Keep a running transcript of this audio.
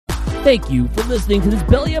Thank you for listening to this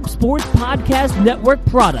Belly Up Sports Podcast Network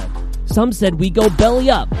product. Some said we go belly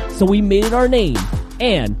up, so we made it our name,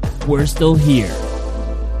 and we're still here.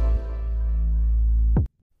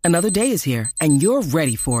 Another day is here, and you're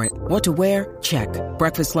ready for it. What to wear? Check.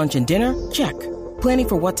 Breakfast, lunch, and dinner? Check. Planning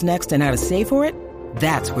for what's next and how to save for it?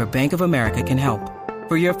 That's where Bank of America can help.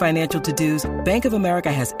 For your financial to-dos, Bank of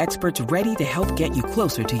America has experts ready to help get you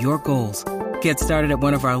closer to your goals. Get started at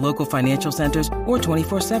one of our local financial centers or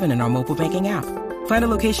 24/7 in our mobile banking app. Find a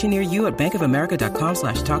location near you at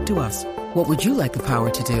bankofamerica.com/talktous. What would you like the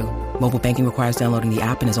power to do? Mobile banking requires downloading the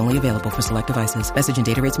app and is only available for select devices. Message and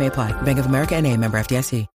data rates may apply. Bank of America N.A., member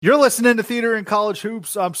FDIC. You're listening to Theater and College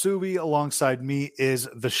Hoops. I'm Subi. Alongside me is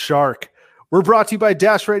the Shark. We're brought to you by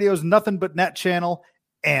Dash Radio's Nothing But Net channel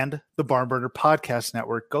and the Barnburner Podcast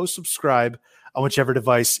Network. Go subscribe on whichever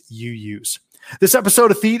device you use. This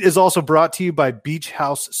episode of Theat is also brought to you by Beach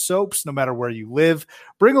House Soaps. No matter where you live,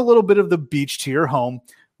 bring a little bit of the beach to your home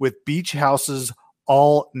with Beach House's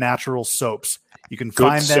all-natural soaps. You can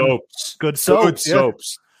find them. Good soaps. Yeah.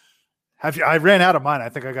 I ran out of mine. I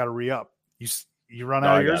think I got to re-up. You run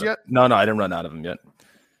out of yours yet? No, I didn't run out of them yet.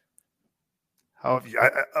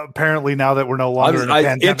 Apparently, now that we're no longer in a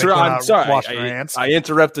pandemic, I'm sorry. Washing our hands. I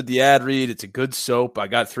interrupted the ad read. It's a good soap. I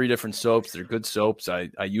got 3 different soaps. They're good soaps. I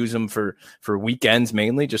use them for weekends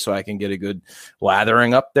mainly, just so I can get a good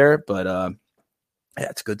lathering up there. But yeah,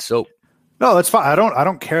 it's good soap. No, that's fine. I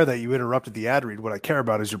don't care that you interrupted the ad read. What I care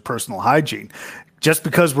about is your personal hygiene. Just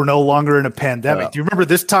because we're no longer in a pandemic. Do you remember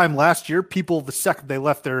this time last year? People, the second they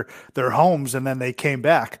left their homes and then they came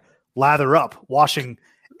back, lather up, washing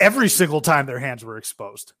every single time their hands were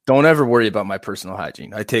exposed. Don't ever worry about my personal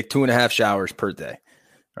hygiene. I take 2.5 showers per day.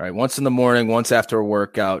 All right. Once in the morning, once after a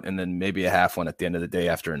workout, and then maybe a half one at the end of the day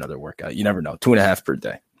after another workout. You never know. 2.5 per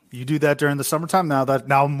day. You do that during the summertime. Now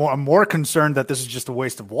I'm more concerned that this is just a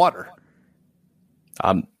waste of water.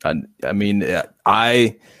 I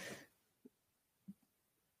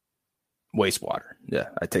waste water. Yeah,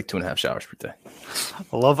 I take 2.5 showers per day.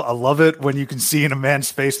 I love it when you can see in a man's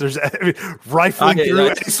face there's rifling through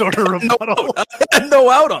any sort of rebuttal. I had no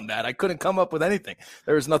out on that. I couldn't come up with anything.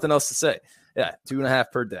 There was nothing else to say. Yeah, 2.5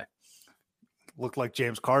 per day. Looked like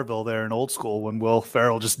James Carville there in Old School when Will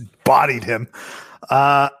Ferrell just bodied him.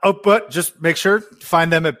 But just make sure to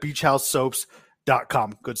find them at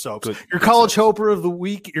beachhousesoaps.com. Good soaps. Your college hooper of the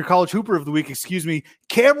week, excuse me,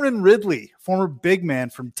 Cameron Ridley, former big man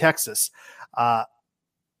from Texas. I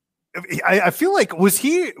feel like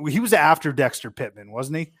he was after Dexter Pittman,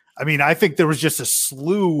 wasn't he? I mean, I think there was just a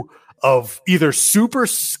slew of either super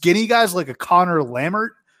skinny guys like a Connor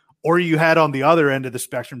Lammert, or you had on the other end of the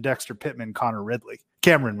spectrum, Dexter Pittman,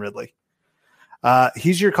 Cameron Ridley.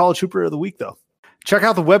 He's your college hooper of the week, though. Check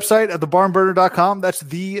out the website at thebarnburner.com. That's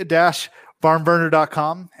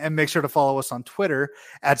the-barnburner.com. And make sure to follow us on Twitter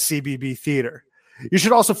at CBB Theater. You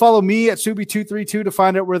should also follow me at Subi232 to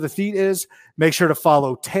find out where the Theat is. Make sure to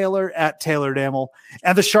follow Taylor at Taylor Dammel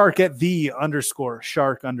and the Shark at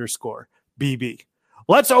 _Shark_BB.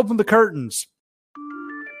 Let's open the curtains.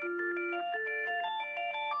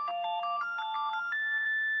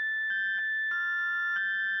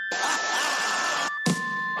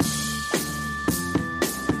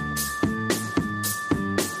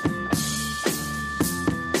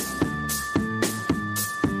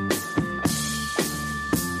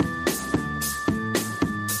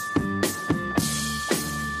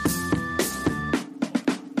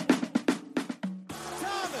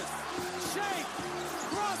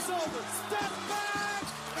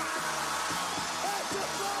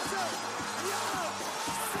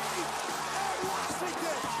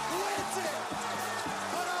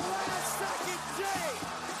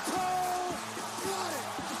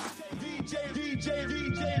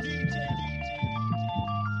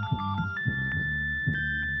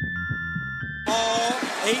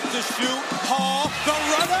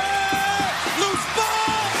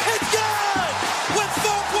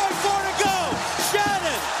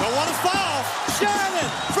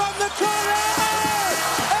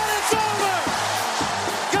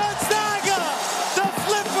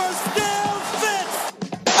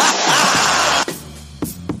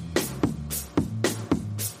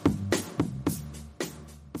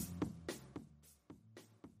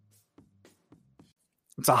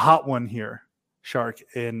 It's a hot one here, Shark,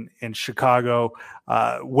 in Chicago.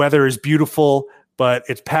 Weather is beautiful, but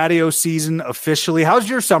it's patio season officially. How's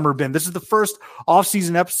your summer been? This is the first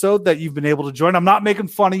off-season episode that you've been able to join. I'm not making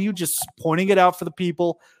fun of you, just pointing it out for the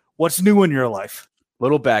people. What's new in your life?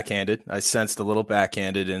 Little backhanded. I sensed a little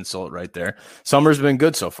backhanded insult right there. Summer's been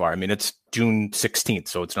good so far. I mean, it's June 16th,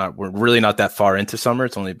 so we're really not that far into summer.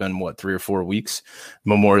 It's only been 3 or 4 weeks.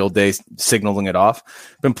 Memorial Day signaling it off.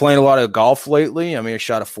 Been playing a lot of golf lately. I mean, I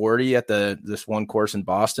shot a 40 at this one course in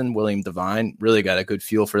Boston, William Devine. Really got a good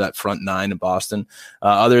feel for that front nine in Boston.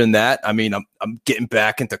 Other than that, I mean, I'm getting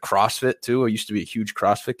back into CrossFit too. I used to be a huge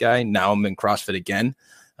CrossFit guy. Now I'm in CrossFit again.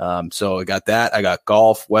 So I got that. I got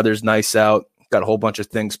golf. Weather's nice out. Got a whole bunch of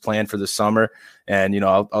things planned for the summer, and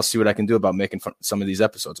I'll see what I can do about making some of these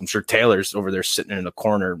episodes. I'm sure Taylor's over there sitting in a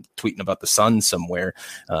corner tweeting about the sun somewhere,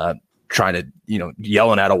 trying to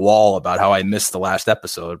yelling at a wall about how I missed the last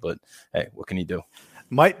episode. But hey, what can you do?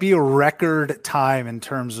 Might be a record time in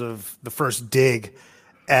terms of the first dig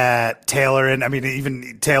at Taylor, and I mean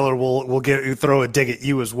even Taylor will throw a dig at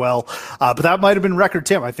you as well. But that might have been record,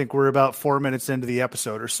 Tim. I think we're about 4 minutes into the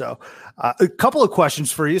episode or so. A couple of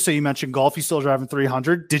questions for you. So you mentioned golf. You still driving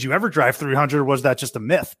 300? Did you ever drive 300? Or was that just a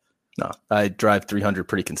myth? No, I drive 300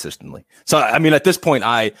 pretty consistently. So I mean, at this point,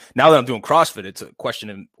 now that I'm doing CrossFit, it's a question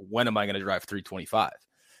of when am I going to drive 325?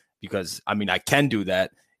 Because I mean, I can do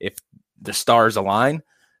that if the stars align.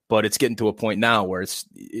 But it's getting to a point now where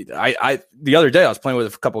the other day I was playing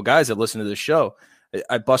with a couple of guys that listen to this show.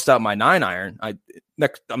 I bust out my 9-iron.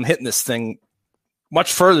 I'm hitting this thing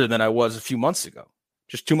much further than I was a few months ago.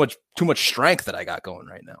 Just too much strength that I got going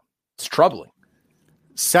right now. It's troubling.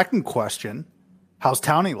 Second question, how's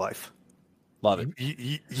townie life? Love it.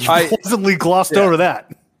 You pleasantly glossed over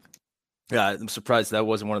that. Yeah, I'm surprised that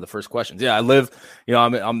wasn't one of the first questions. Yeah, I live,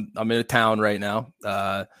 I'm in a town right now,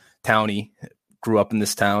 townie. Grew up in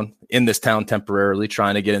this town temporarily,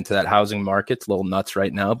 trying to get into that housing market. It's a little nuts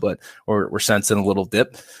right now, but we're sensing a little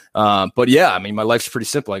dip. But yeah, I mean, my life's pretty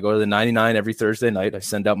simple. I go to the 99 every Thursday night. I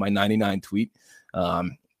send out my 99 tweet. I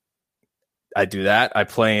do that. I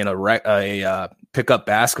play in a pickup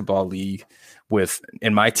basketball league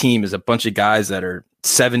and my team is a bunch of guys that are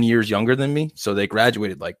 7 years younger than me. So they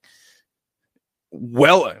graduated 7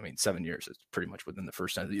 years is pretty much within the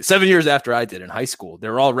first 7 years after I did in high school.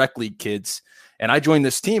 They're all rec league kids. And I joined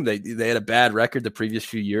this team. They had a bad record the previous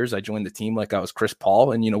few years. I joined the team like I was Chris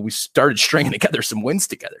Paul. And, we started stringing together some wins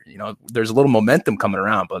together. There's a little momentum coming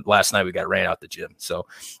around. But last night we got ran out the gym. So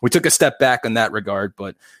we took a step back in that regard.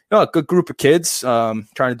 But, a good group of kids trying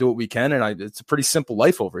to do what we can. And it's a pretty simple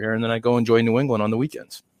life over here. And then I go enjoy New England on the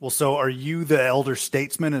weekends. Well, so are you the elder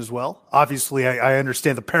statesman as well? Obviously, I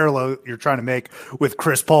understand the parallel you're trying to make with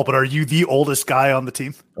Chris Paul, but are you the oldest guy on the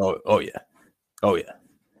team? Oh yeah.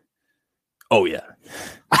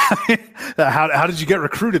 How did you get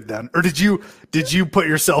recruited then? Or did you put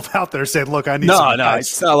yourself out there saying, look, I need No, guys?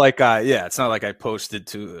 It's not like I posted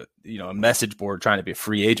to, a message board trying to be a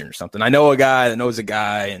free agent or something. I know a guy that knows a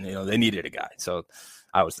guy and, they needed a guy. So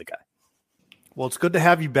I was the guy. Well, it's good to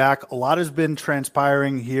have you back. A lot has been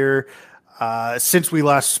transpiring here since we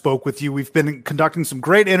last spoke with you. We've been conducting some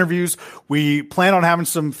great interviews. We plan on having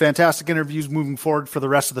some fantastic interviews moving forward for the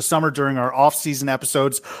rest of the summer during our off-season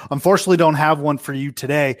episodes. Unfortunately, don't have one for you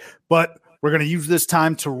today, but we're going to use this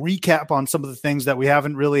time to recap on some of the things that we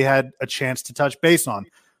haven't really had a chance to touch base on.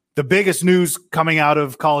 The biggest news coming out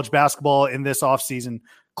of college basketball in this offseason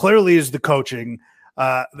clearly is the coaching,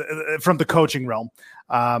 from the coaching realm.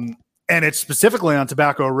 And it's specifically on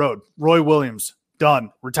Tobacco Road. Roy Williams,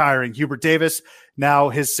 done, retiring. Hubert Davis, now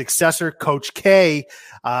his successor, Coach K,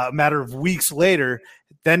 a matter of weeks later,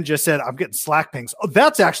 then just said, I'm getting Slack pings. Oh,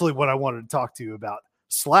 that's actually what I wanted to talk to you about.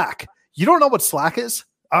 Slack. You don't know what Slack is?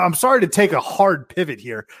 I'm sorry to take a hard pivot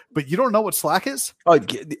here, but you don't know what Slack is?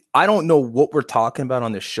 I don't know what we're talking about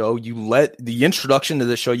on this show. You let the introduction to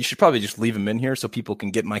the show, you should probably just leave them in here so people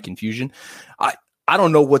can get my confusion. I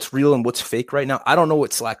don't know what's real and what's fake right now. I don't know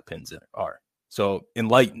what Slack pins are. So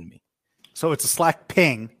enlighten me. So it's a Slack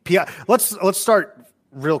ping. Let's start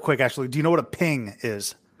real quick, actually. Do you know what a ping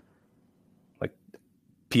is? Like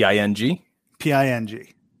PING? PING.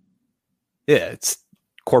 Yeah, it's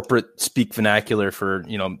corporate speak vernacular for,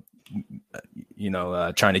 trying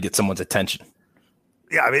to get someone's attention.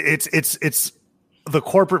 Yeah, I mean, it's the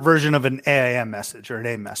corporate version of an AIM message or an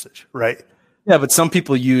AIM message, right? Yeah, but some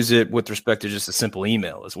people use it with respect to just a simple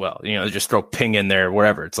email as well. Just throw ping in there,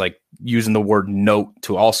 wherever. It's like using the word note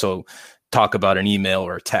to also talk about an email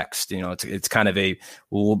or a text. It's kind of a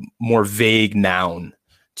more vague noun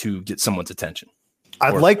to get someone's attention.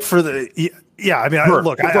 I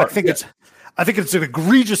think it's an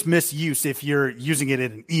egregious misuse if you're using it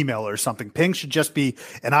in an email or something. Ping should just be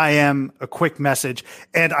an IM, a quick message.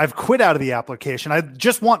 And I've quit out of the application. I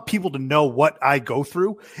just want people to know what I go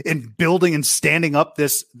through in building and standing up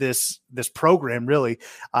this program, really.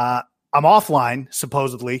 I'm offline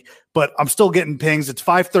supposedly, but I'm still getting pings. It's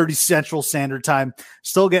 5:30 Central Standard Time.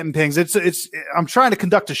 Still getting pings. I'm trying to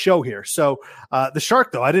conduct a show here. So the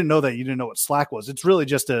Shark, though, I didn't know that you didn't know what Slack was. It's really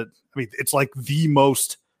just it's like the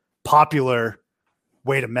most popular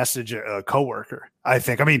way to message a coworker, I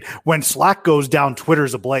think. I mean, when Slack goes down,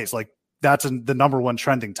 Twitter's ablaze. Like that's the number one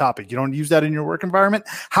trending topic. You don't use that in your work environment.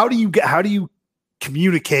 How do you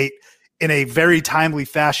communicate in a very timely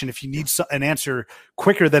fashion if you need an answer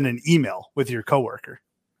quicker than an email with your coworker?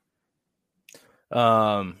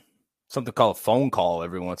 Something called a phone call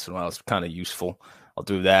every once in a while is kind of useful. I'll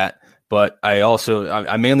do that. But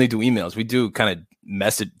I mainly do emails. We do kind of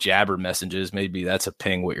jabber messages. Maybe that's a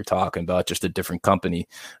ping, what you're talking about, just a different company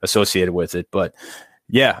associated with it. But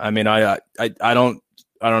yeah, I mean, I don't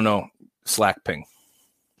know, Slack ping.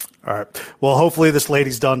 All right. Well, hopefully this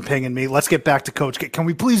lady's done pinging me. Let's get back to Coach K. Can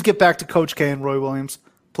we please get back to Coach K and Roy Williams,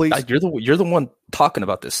 please? You're the one talking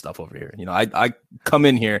about this stuff over here. You know, I come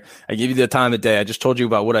in here, I give you the time of day. I just told you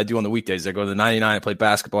about what I do on the weekdays. I go to the 99, I play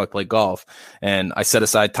basketball, I play golf, and I set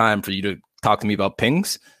aside time for you to talk to me about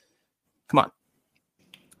pings. Come on.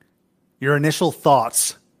 Your initial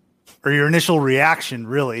thoughts or your initial reaction,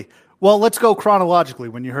 really. Well, let's go chronologically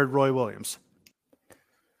when you heard Roy Williams.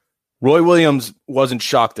 Roy Williams wasn't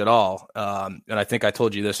shocked at all. And I think I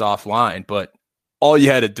told you this offline, but all you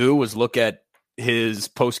had to do was look at his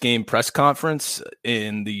post-game press conference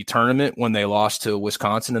in the tournament when they lost to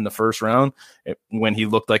Wisconsin in the first round, when he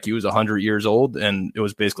looked like he was 100 years old. And it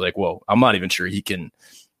was basically like, whoa, I'm not even sure he can,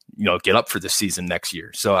 get up for this season next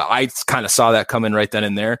year. So I kind of saw that coming right then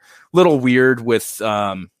and there. Little weird with,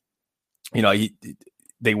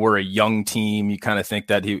 they were a young team. You kind of think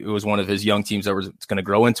that it was one of his young teams that was going to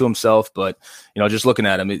grow into himself. But, just looking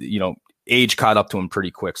at him, age caught up to him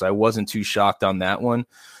pretty quick. So I wasn't too shocked on that one.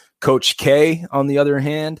 Coach K, on the other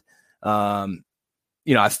hand, I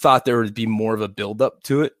thought there would be more of a buildup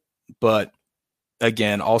to it. But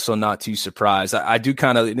again, also not too surprised. I do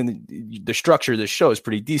kind of, the structure of this show is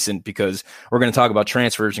pretty decent because we're going to talk about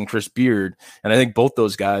transfers and Chris Beard. And I think both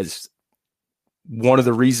those guys, one of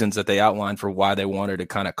the reasons that they outlined for why they wanted to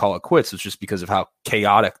kind of call it quits was just because of how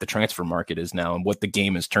chaotic the transfer market is now and what the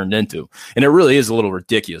game has turned into. And it really is a little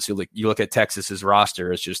ridiculous. You look at Texas's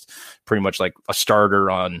roster, it's just pretty much like a starter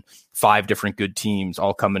on 5 different good teams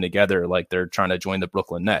all coming together like they're trying to join the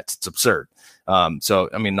Brooklyn Nets. It's absurd. So,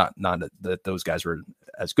 I mean, not that those guys were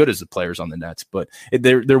as good as the players on the Nets, but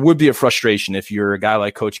there would be a frustration if you're a guy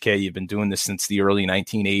like Coach K. You've been doing this since the early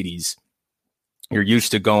 1980s. You're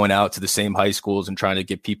used to going out to the same high schools and trying to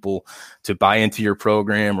get people to buy into your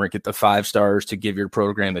program or get the 5 stars to give your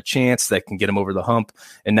program a chance that can get them over the hump.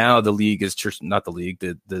 And now the league is just not the league.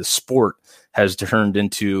 The sport has turned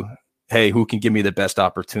into, hey, who can give me the best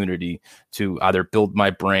opportunity to either build my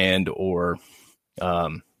brand or,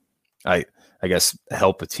 I guess,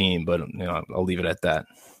 help a team. But I'll leave it at that.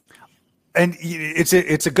 And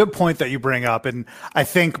it's a good point that you bring up. And I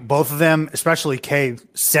think both of them, especially Kay,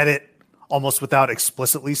 said it almost without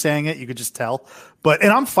explicitly saying it. You could just tell.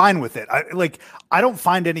 And I'm fine with it. I don't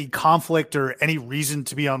find any conflict or any reason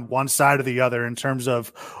to be on one side or the other in terms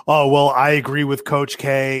of, oh, well, I agree with Coach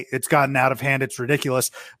K. It's gotten out of hand. It's ridiculous.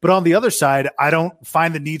 But on the other side, I don't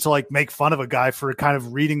find the need to make fun of a guy for kind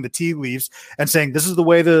of reading the tea leaves and saying, this is the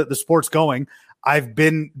way the sport's going. I've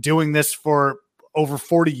been doing this for over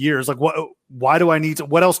 40 years. What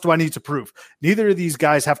else do I need to prove? Neither of these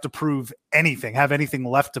guys have to prove anything, have anything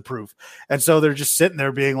left to prove. And so they're just sitting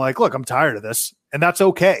there being like, look, I'm tired of this. And that's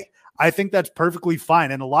okay. I think that's perfectly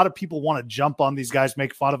fine. And a lot of people want to jump on these guys,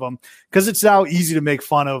 make fun of them because it's now easy to make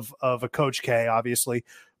fun of a Coach K, obviously.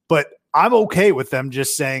 But I'm okay with them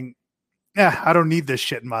just saying, I don't need this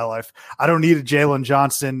shit in my life. I don't need a Jalen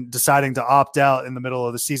Johnson deciding to opt out in the middle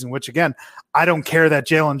of the season, which again, I don't care that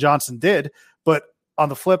Jalen Johnson did. But on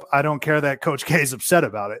the flip, I don't care that Coach K is upset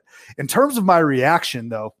about it. In terms of my reaction,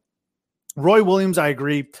 though, Roy Williams, I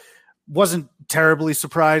agree, wasn't terribly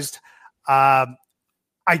surprised. I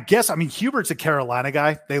guess, Hubert's a Carolina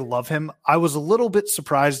guy. They love him. I was a little bit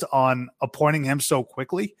surprised on appointing him so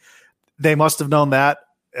quickly. They must have known that.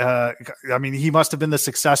 He must have been the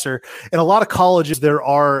successor. In a lot of colleges, there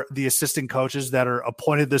are the assistant coaches that are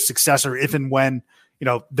appointed the successor if and when,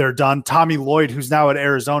 they're done. Tommy Lloyd, who's now at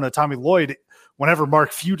Arizona, Tommy Lloyd, whenever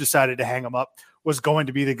Mark Few decided to hang him up, was going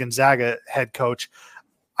to be the Gonzaga head coach.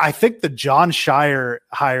 I think the John Shire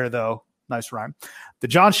hire, though, nice rhyme, the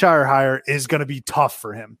John Shire hire is going to be tough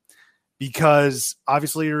for him because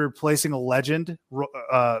obviously you're replacing a legend.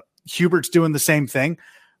 Hubert's doing the same thing,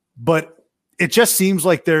 but it just seems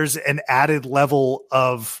like there's an added level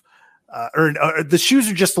of the shoes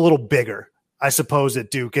are just a little bigger, I suppose, at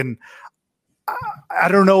Duke. And I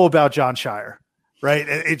don't know about John Shire, right?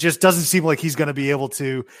 It just doesn't seem like he's going to be able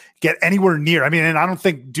to get anywhere near. I mean, and I don't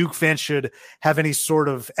think Duke fans should have any sort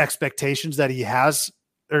of expectations that he has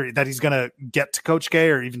or that he's going to get to Coach K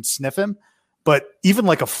or even sniff him. But even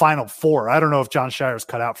like a Final Four, I don't know if John Shire's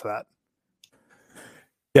cut out for that.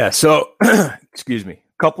 Yeah. So, excuse me.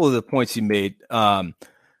 A couple of the points you made.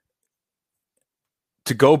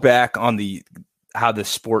 To go back on how the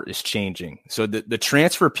sport is changing. So the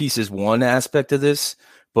transfer piece is one aspect of this,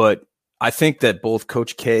 but I think that both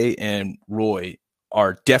Coach K and Roy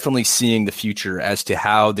are definitely seeing the future as to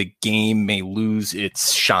how the game may lose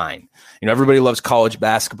its shine. Everybody loves college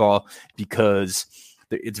basketball because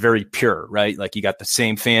it's very pure, right? Like you got the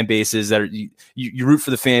same fan bases that are, you root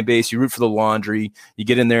for the fan base, you root for the laundry, you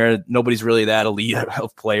get in there. Nobody's really that elite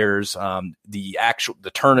of players.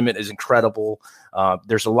 The tournament is incredible.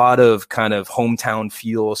 There's a lot of kind of hometown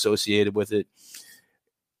feel associated with it.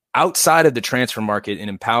 Outside of the transfer market and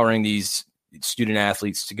empowering these student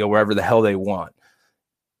athletes to go wherever the hell they want,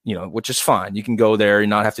 which is fine. You can go there and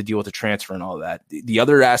not have to deal with the transfer and all that. The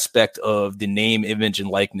other aspect of the name, image, and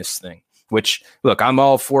likeness thing, which, look, I'm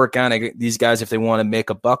all for kind of these guys, if they want to make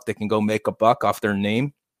a buck, they can go make a buck off their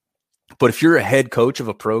name. But if you're a head coach of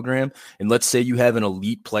a program, and let's say you have an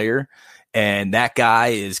elite player, and that guy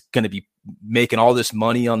is going to be making all this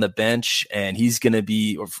money on the bench, and he's going to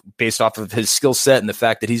be, based off of his skill set and the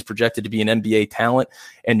fact that he's projected to be an NBA talent,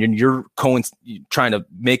 and you're trying to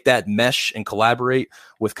make that mesh and collaborate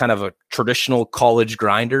with kind of a traditional college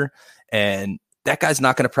grinder, and that guy's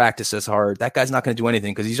not going to practice as hard. That guy's not going to do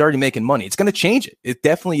anything because he's already making money. It's going to change it. It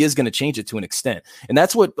definitely is going to change it to an extent. And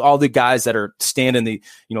that's what all the guys that are stand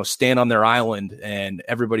on their island, and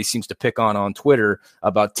everybody seems to pick on Twitter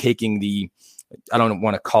about taking I don't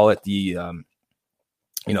want to call it the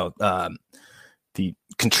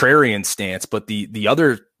contrarian stance, but the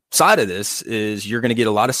other side of this is you're going to get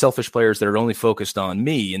a lot of selfish players that are only focused on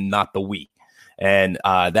me and not the we. And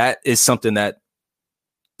that is something that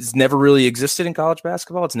has never really existed in college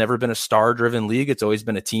basketball. It's never been a star-driven league. It's always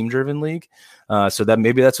been a team-driven league. So that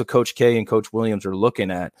maybe that's what Coach K and Coach Williams are looking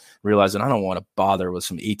at, realizing I don't want to bother with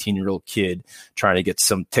some 18-year-old kid trying to get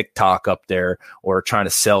some TikTok up there or trying to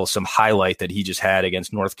sell some highlight that he just had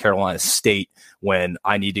against North Carolina State when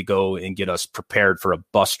I need to go and get us prepared for a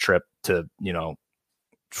bus trip to,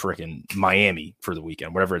 freaking Miami for the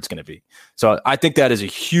weekend, whatever it's going to be. So I think that is a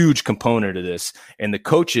huge component of this, and the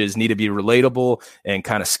coaches need to be relatable and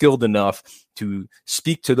kind of skilled enough to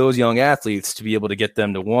speak to those young athletes to be able to get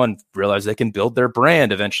them to realize they can build their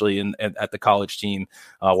brand eventually at the college team,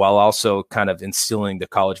 while also kind of instilling the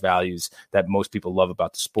college values that most people love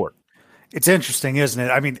about the sport. It's interesting, isn't it?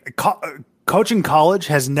 I mean, coaching college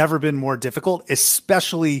has never been more difficult,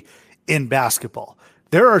 especially in basketball.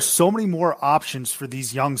 There are so many more options for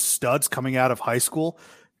these young studs coming out of high school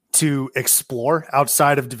to explore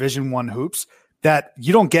outside of Division I hoops that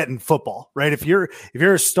you don't get in football, right? If you're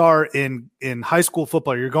a star in high school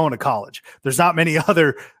football, you're going to college. There's not many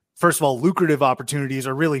other, first of all, lucrative opportunities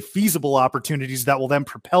or really feasible opportunities that will then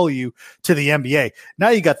propel you to the NBA. Now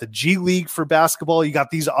you got the G League for basketball. You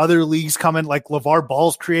got these other leagues coming, like LeVar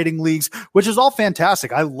Ball's creating leagues, which is all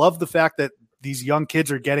fantastic. I love the fact that these young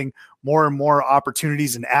kids are getting more and more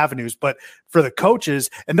opportunities and avenues, but for the coaches,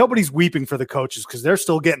 and nobody's weeping for the coaches because they're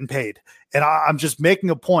still getting paid. And I'm just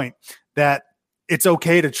making a point that it's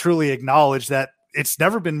okay to truly acknowledge that it's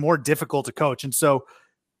never been more difficult to coach. And so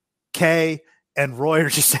Kay and Roy are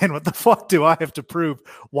just saying, what the fuck do I have to prove?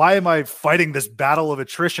 Why am I fighting this battle of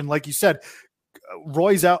attrition? Like you said,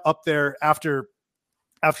 Roy's up there after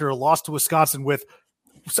a loss to Wisconsin with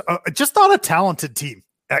just not a talented team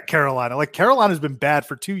at Carolina. Like, Carolina's been bad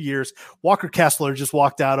for 2 years. Walker Kessler just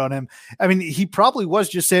walked out on him. I mean, he probably was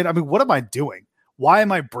just saying, what am I doing? Why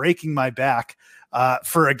am I breaking my back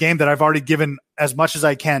for a game that I've already given as much as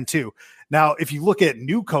I can to? Now, if you look at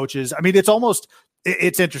new coaches,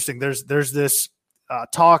 it's interesting. There's this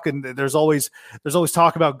talk, and there's always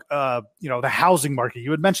talk about the housing market.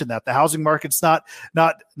 You had mentioned that the housing market's not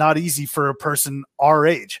easy for a person our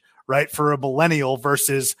age, right? For a millennial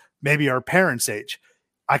versus maybe our parents' age.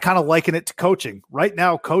 I kind of liken it to coaching. Right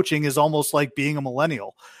now, coaching is almost like being a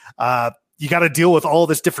millennial. You got to deal with all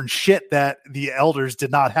this different shit that the elders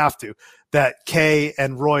did not have to, that Kay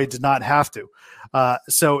and Roy did not have to.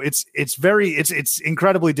 So it's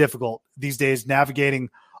incredibly difficult these days navigating.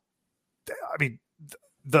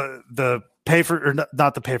 The pay for, or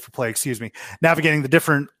not the pay for play, excuse me, navigating the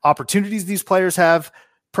different opportunities these players have,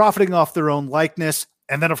 profiting off their own likeness,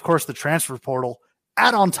 and then of course the transfer portal.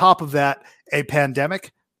 Add on top of that a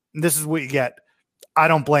pandemic. And this is what you get. I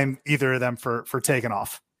don't blame either of them for taking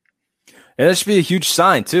off. And that should be a huge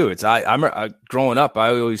sign too. I'm growing up, I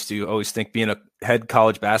always think being a head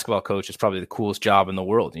college basketball coach is probably the coolest job in the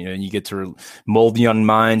world. And you get to mold young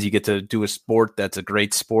minds. You get to do a sport that's a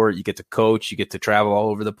great sport. You get to coach. You get to travel all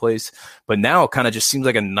over the place. But now it kind of just seems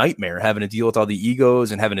like a nightmare, having to deal with all the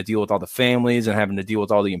egos and having to deal with all the families and having to deal with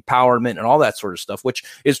all the empowerment and all that sort of stuff, which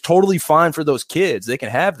is totally fine for those kids. They can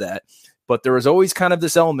have that. But there was always kind of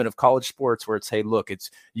this element of college sports where it's, hey, look,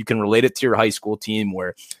 you can relate it to your high school team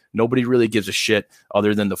where nobody really gives a shit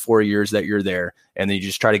other than the 4 years that you're there. And then you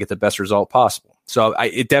just try to get the best result possible. So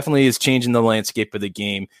it definitely is changing the landscape of the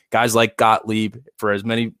game. Guys like Gottlieb, for as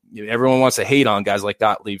many, everyone wants to hate on guys like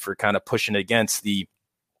Gottlieb for kind of pushing against the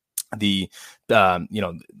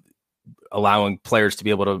allowing players to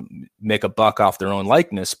be able to make a buck off their own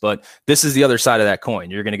likeness. But this is the other side of that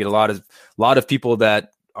coin. You're going to get a lot of people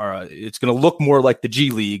that are, it's going to look more like the G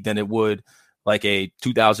League than it would like a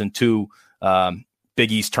 2002 Big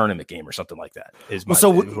East tournament game or something like that is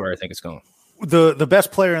where I think it's going. The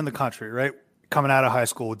best player in the country, right? Coming out of high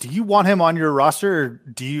school, do you want him on your roster, or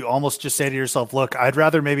do you almost just say to yourself, look, I'd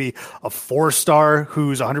rather maybe a 4-star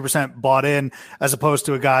who's 100% bought in as opposed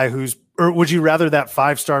to a guy or would you rather that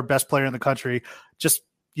 5-star best player in the country just,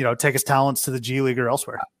 take his talents to the G League or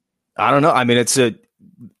elsewhere? I don't know. I mean,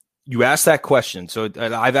 you asked that question. So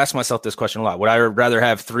I've asked myself this question a lot. Would I rather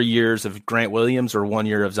have 3 years of Grant Williams or 1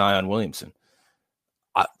 year of Zion Williamson?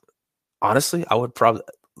 Honestly,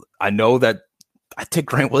 I know that I take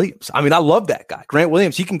Grant Williams. I mean, I love that guy. Grant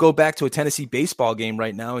Williams, he can go back to a Tennessee baseball game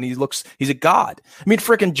right now, and he's a god. I mean,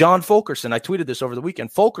 freaking John Fulkerson, I tweeted this over the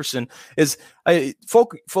weekend. Fulkerson is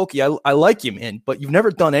Folky, I like you, man, but you've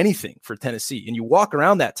never done anything for Tennessee, and you walk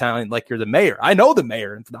around that town like you're the mayor. I know the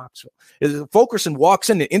mayor in Knoxville. Fulkerson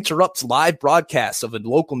walks in and interrupts live broadcasts of a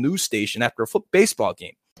local news station after a baseball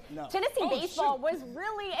game. No. Tennessee baseball was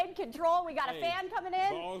really in control. We got a fan coming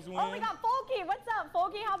in. Oh, we got Folky. What's up,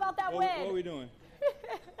 Folky? How about that win? What are we doing?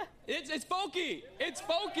 It's Folky. It's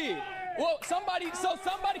Folky. Well, somebody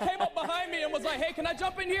came up behind me and was like, hey, can I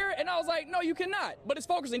jump in here? And I was like, no, you cannot. But it's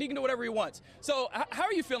Fulkerson. He can do whatever he wants. So how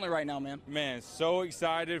are you feeling right now, man? Man, so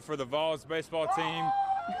excited for the Vols baseball team.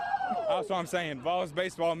 That's what I'm saying. Vols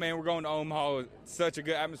baseball, man, we're going to Omaha. Such a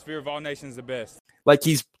good atmosphere. Vol Nation's the best. Like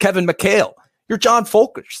he's Kevin McHale. You're John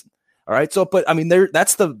Fulkerson. All right. So, but I mean,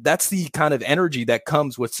 that's the kind of energy that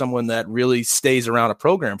comes with someone that really stays around a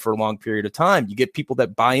program for a long period of time. You get people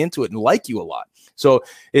that buy into it and like you a lot. So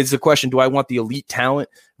it's the question, do I want the elite talent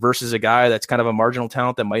versus a guy that's kind of a marginal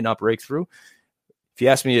talent that might not break through? If you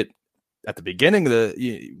ask me at the beginning,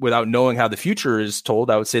 without knowing how the future is told,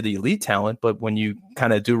 I would say the elite talent. But when you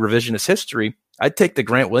kind of do revisionist history, I'd take the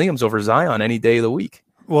Grant Williams over Zion any day of the week.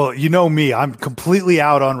 Well, you know me, I'm completely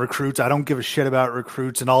out on recruits. I don't give a shit about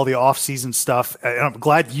recruits and all the off-season stuff. And I'm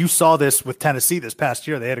glad you saw this with Tennessee this past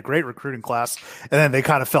year. They had a great recruiting class, and then they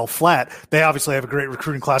kind of fell flat. They obviously have a great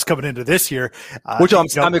recruiting class coming into this year. Which I'm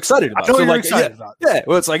excited about. I know you're excited about. Yeah,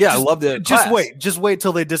 well, it's like, I love the Just class. Just wait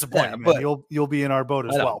till they disappoint you, man. But You'll be in our boat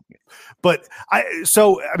as well. But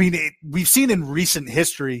we've seen in recent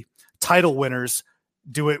history title winners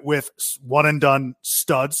do it with one-and-done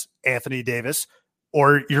studs, Anthony Davis,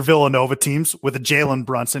 or your Villanova teams with a Jalen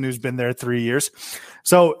Brunson who's been there 3 years.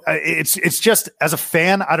 So it's just, as a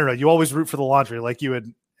fan, I don't know, you always root for the laundry like you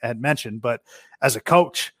had mentioned, but as a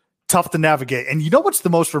coach, tough to navigate. And you know what's the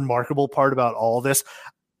most remarkable part about all of this?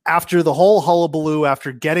 After the whole hullabaloo,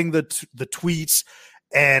 after getting the tweets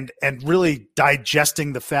and really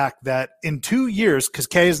digesting the fact that in 2 years, because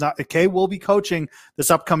Kay will be coaching this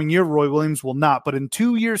upcoming year, Roy Williams will not, but in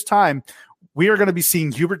 2 years' time, we are going to be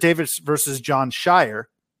seeing Hubert Davis versus John Shire.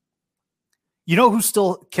 You know who's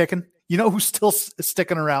still kicking? You know who's still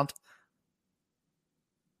sticking around?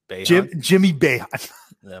 Jimmy Boeheim.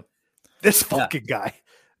 Yeah. This fucking guy.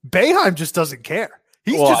 Boeheim just doesn't care.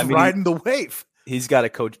 He's riding the wave. He's got to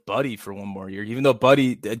coach Buddy for one more year. Even though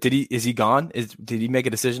Buddy, is he gone? Did he make a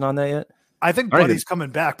decision on that yet? I think Buddy's coming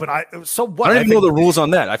back, but so what? I don't even know the rules on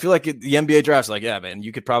that. I feel like the NBA draft's like, yeah, man,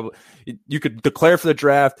 you could declare for the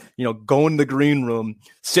draft, go in the green room,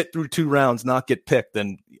 sit through 2 rounds, not get picked,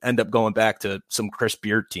 then end up going back to some Chris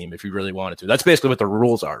Beard team if you really wanted to. That's basically what the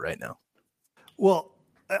rules are right now. Well,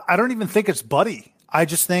 I don't even think it's Buddy. I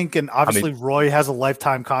just think, and obviously Roy has a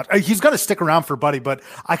lifetime contract. He's going to stick around for Buddy, but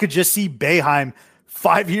I could just see Boeheim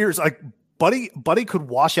 5 years. Like Buddy could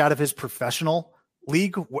wash out of his professional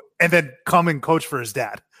league and then come and coach for his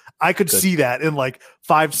dad. I could see that in like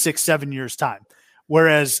 5, 6, 7 years time.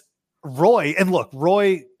 Whereas Roy,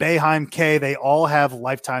 Boeheim, Kay, they all have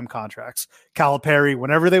lifetime contracts. Calipari,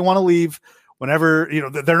 whenever they want to leave, whenever,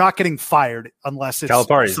 they're not getting fired unless it's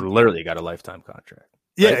Calipari's literally got a lifetime contract.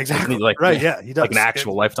 Yeah, right? exactly. Like, right. Yeah, he does. Like an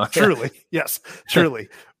actual lifetime. Truly. Yes, truly.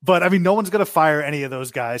 But I mean, no one's going to fire any of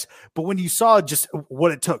those guys. But when you saw just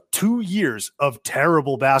what it took, 2 years of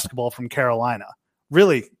terrible basketball from Carolina,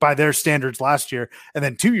 really by their standards last year, and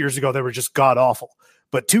then 2 years ago, they were just god awful.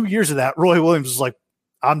 But 2 years of that, Roy Williams was like,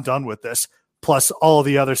 I'm done with this. Plus all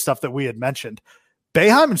the other stuff that we had mentioned.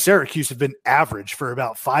 Boeheim and Syracuse have been average for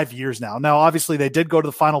about 5 years now. Now, obviously, they did go to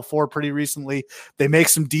the Final Four pretty recently. They make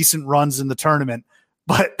some decent runs in the tournament.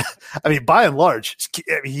 But, I mean, by and large,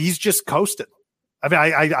 he's just coasting. I mean,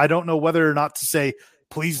 I don't know whether or not to say,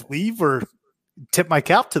 please leave or tip my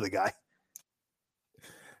cap to the guy.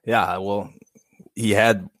 Yeah, well, he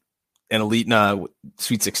had an elite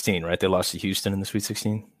Sweet 16, right? They lost to Houston in the Sweet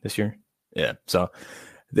 16 this year. Yeah, so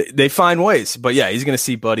they find ways. But, yeah, he's going to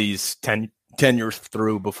see Buddy's tenure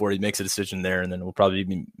through before he makes a decision there, and then it will probably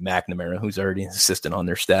be McNamara, who's already an assistant on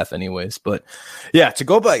their staff anyways. But yeah, to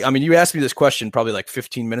go back, I mean, you asked me this question probably like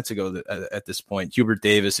 15 minutes ago at this point, Hubert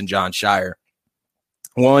Davis and John Shire.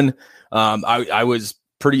 One, I was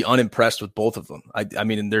pretty unimpressed with both of them. I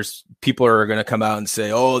mean, there's people are going to come out and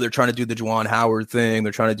say, oh, they're trying to do the Juwan Howard thing.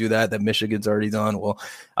 They're trying to do that Michigan's already done. Well,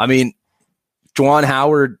 I mean, Juwan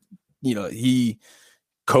Howard, he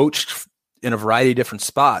coached in a variety of different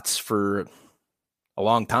spots for a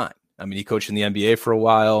long time. I mean, he coached in the NBA for a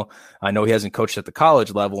while. I know he hasn't coached at the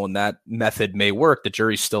college level, and that method may work. The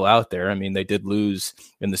jury's still out there. I mean, they did lose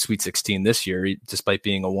in the Sweet 16 this year, despite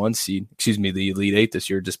being a 1 seed. Excuse me, the Elite 8 this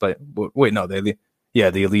year, the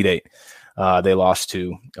Elite 8. They lost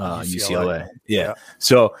to UCLA. Yeah.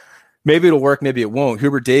 So maybe it'll work, maybe it won't.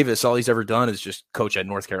 Hubert Davis, all he's ever done is just coach at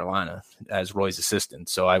North Carolina as Roy's assistant.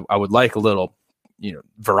 So I would like a little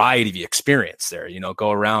variety of experience there,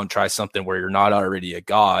 go around, try something where you're not already a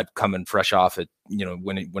god coming fresh off it,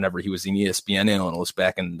 whenever he was an ESPN analyst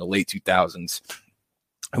back in the late 2000s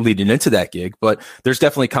leading into that gig. But there's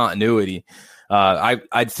definitely continuity.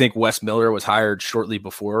 I think Wes Miller was hired shortly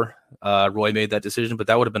before Roy made that decision, but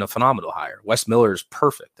that would have been a phenomenal hire. Wes Miller is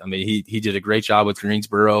perfect. I mean, he did a great job with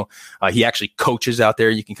Greensboro. He actually coaches out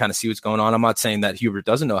there. You can kind of see what's going on. I'm not saying that Hubert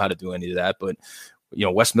doesn't know how to do any of that, but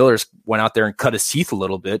Wes Miller's went out there and cut his teeth a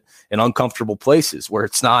little bit in uncomfortable places where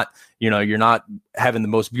it's not, you're not having the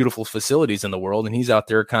most beautiful facilities in the world. And he's out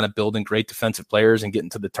there kind of building great defensive players and getting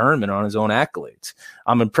to the tournament on his own accolades.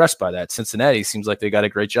 I'm impressed by that. Cincinnati seems like they got a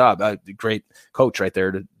great job, a great coach right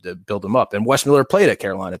there to build them up. And Wes Miller played at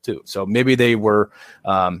Carolina too. So maybe they were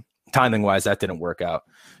timing wise, that didn't work out.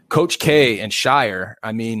 Coach K and Shire,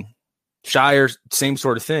 I mean, Shire, same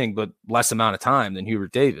sort of thing, but less amount of time than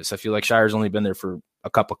Hubert Davis. I feel like Shire's only been there for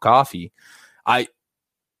a cup of coffee. I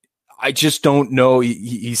just don't know.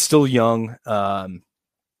 He's still young.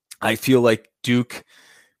 I feel like Duke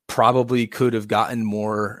probably could have gotten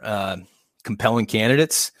more compelling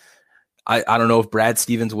candidates. I don't know if Brad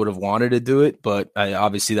Stevens would have wanted to do it, but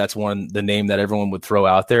obviously that's the name that everyone would throw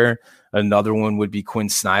out there. Another one would be Quinn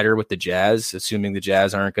Snyder with the Jazz, assuming the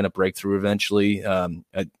Jazz aren't going to break through eventually.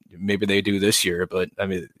 Maybe they do this year, but I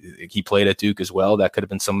mean, he played at Duke as well. That could have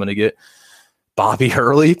been someone to get. Bobby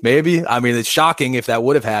Hurley, maybe. I mean, it's shocking if that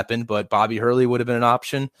would have happened, but Bobby Hurley would have been an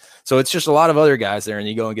option. So it's just a lot of other guys there, and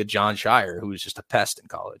you go and get John Shire, who was just a pest in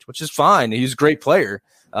college, which is fine. He's a great player,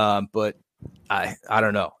 but I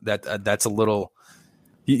don't know. That's a little.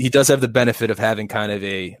 He does have the benefit of having kind of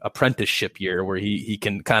a apprenticeship year where he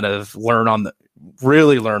can kind of learn on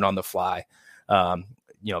the fly.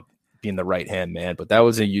 Being the right hand man, but that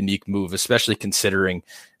was a unique move, especially considering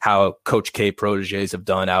how Coach K proteges have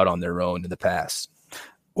done out on their own in the past.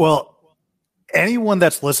 Well, anyone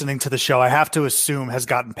that's listening to the show, I have to assume has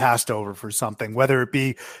gotten passed over for something, whether it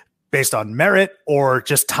be based on merit or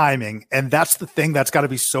just timing. And that's the thing that's got to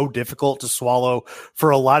be so difficult to swallow for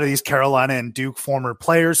a lot of these Carolina and Duke former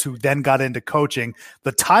players who then got into coaching.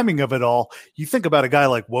 The timing of it all, you think about a guy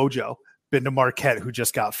like Wojo, been to Marquette, who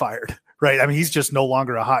just got fired. Right. I mean, he's just no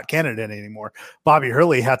longer a hot candidate anymore. Bobby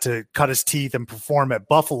Hurley had to cut his teeth and perform at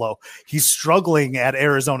Buffalo. He's struggling at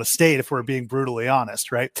Arizona State, if we're being brutally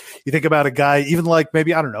honest. Right. You think about a guy, even like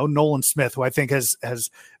maybe, I don't know, Nolan Smith, who I think has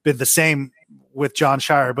been the same with John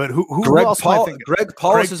Shire, but who else? Greg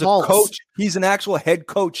Paulus is a coach. He's an actual head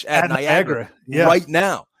coach at Niagara right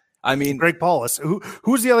now. I mean, Greg Paulus.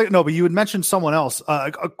 Who's the other? No, but you had mentioned someone else.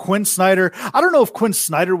 Quinn Snyder. I don't know if Quinn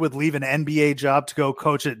Snyder would leave an NBA job to go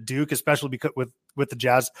coach at Duke, especially because with the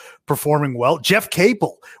Jazz performing well. Jeff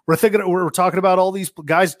Capel. We're talking about all these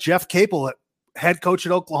guys. Jeff Capel, head coach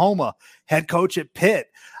at Oklahoma, head coach at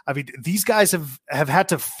Pitt. I mean, these guys have had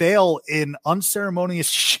to fail in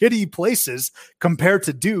unceremonious, shitty places compared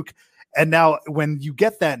to Duke. And now, when you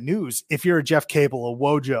get that news, if you're a Jeff Capel, a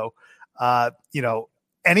Wojo,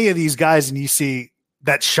 any of these guys, and you see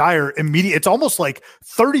that Shire immediately, it's almost like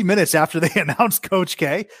 30 minutes after they announced Coach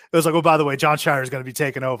K, it was like, oh, by the way, John Shire is going to be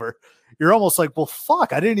taking over. You're almost like, well,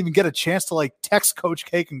 fuck, I didn't even get a chance to like text Coach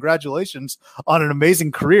K, congratulations on an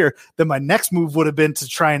amazing career. Then my next move would have been to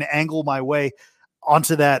try and angle my way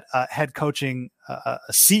onto that head coaching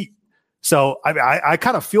seat. So I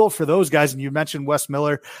kind of feel for those guys. And you mentioned Wes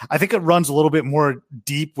Miller. I think it runs a little bit more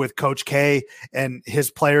deep with Coach K and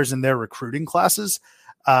his players in their recruiting classes.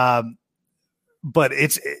 But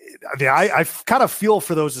I kind of feel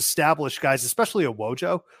for those established guys, especially a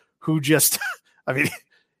Wojo, who just, I mean,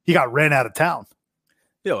 he got ran out of town.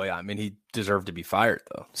 Yeah, I mean, he deserved to be fired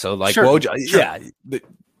though. So like sure, Wojo, sure. Yeah,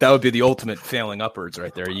 that would be the ultimate failing upwards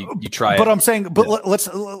right there. You try but it. I'm saying, but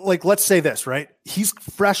let's say this, right? He's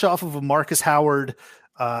fresh off of a Marcus Howard.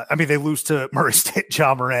 I mean, they lose to Murray State,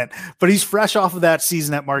 Ja Morant, but he's fresh off of that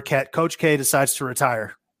season at Marquette. Coach K decides to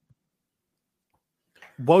retire.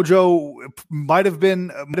 Wojo might have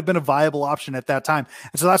been a viable option at that time.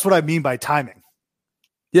 And so that's what I mean by timing.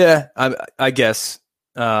 Yeah, I guess.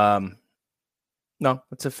 No,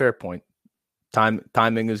 that's a fair point.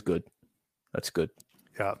 Timing is good. That's good.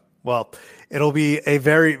 Yeah. Well, it'll be a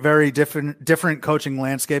very, very different coaching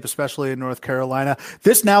landscape, especially in North Carolina.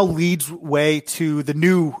 This now leads way to the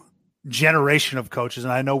new generation of coaches.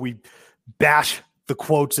 And I know we bash the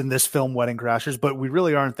quotes in this film, Wedding Crashers, but we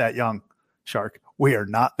really aren't that young, Shark. We are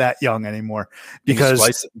not that young anymore.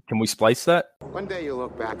 Because can we splice that? One day you'll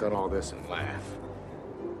look back on all this and laugh.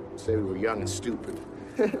 Say we were young and stupid.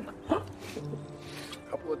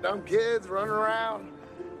 Couple of dumb kids running around.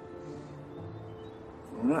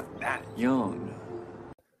 We're not that young.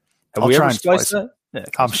 Have we ever spliced that? Yeah,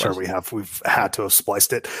 I'm sure we have. We've had to have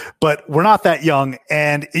spliced it, but we're not that young.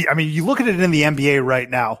 And I mean, you look at it in the NBA right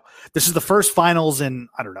now. This is the first finals in,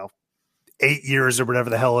 I don't know, 8 years or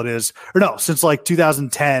whatever the hell it is, or no, since like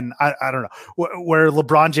 2010. I don't know, where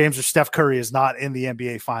LeBron James or Steph Curry is not in the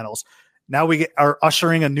NBA finals. Now we are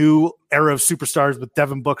ushering a new era of superstars with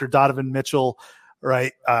Devin Booker, Donovan Mitchell,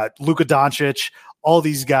 right? Luka Doncic, all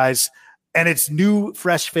these guys, and it's new,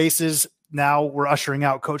 fresh faces. Now we're ushering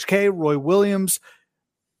out Coach K, Roy Williams,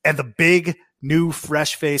 and the big new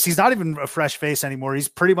fresh face. He's not even a fresh face anymore. He's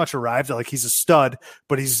pretty much arrived. Like, he's a stud,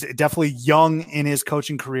 but he's definitely young in his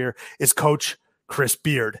coaching career, is Coach Chris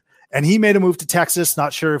Beard. And he made a move to Texas.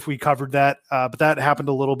 Not sure if we covered that, but that happened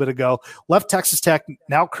a little bit ago. Left Texas Tech,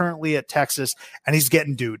 now currently at Texas, and he's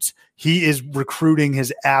getting dudes. He is recruiting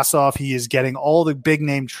his ass off. He is getting all the big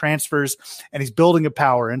name transfers, and he's building a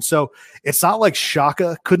power. And so it's not like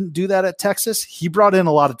Shaka couldn't do that at Texas. He brought in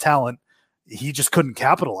a lot of talent. He just couldn't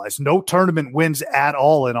capitalize. No tournament wins at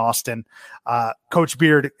all in Austin. Coach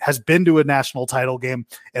Beard has been to a national title game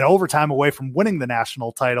in overtime away from winning the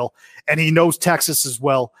national title, and he knows Texas as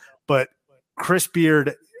well. But Chris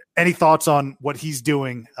Beard, any thoughts on what he's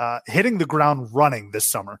doing, hitting the ground running this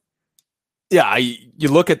summer? Yeah, you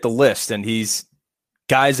look at the list, and he's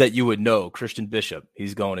guys that you would know. Christian Bishop,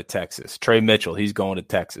 he's going to Texas. Trey Mitchell, he's going to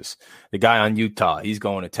Texas. The guy on Utah, he's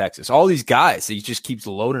going to Texas. All these guys, he just keeps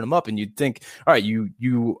loading them up, and you'd think, all right,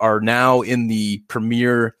 you are now in the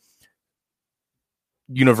premier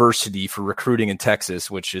university for recruiting in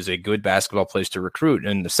Texas, which is a good basketball place to recruit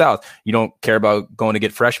in the South. You don't care about going to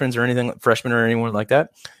get freshmen or anyone like that.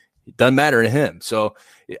 It doesn't matter to him. So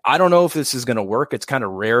I don't know if this is going to work. It's kind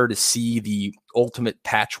of rare to see the ultimate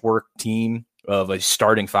patchwork team of a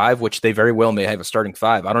starting five, which they very well may have a starting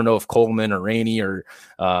five. I don't know if Coleman or Rainey or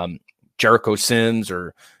Jericho Sims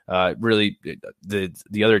or really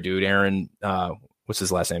the other dude, Aaron, what's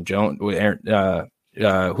his last name? Jones,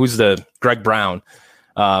 who's the Greg Brown.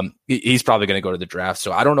 He's probably going to go to the draft.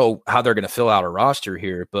 So I don't know how they're going to fill out a roster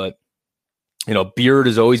here, but you know, Beard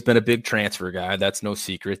has always been a big transfer guy. That's no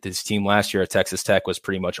secret. His team last year at Texas Tech was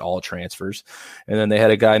pretty much all transfers. And then they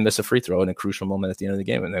had a guy miss a free throw in a crucial moment at the end of the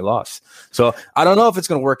game and they lost. So I don't know if it's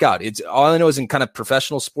going to work out. It's all I know is in kind of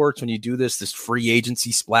professional sports, when you do this free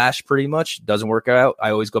agency splash pretty much doesn't work out.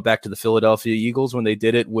 I always go back to the Philadelphia Eagles when they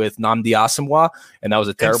did it with Nnamdi Asomugha, and that was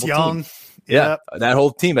a terrible team. Yeah, that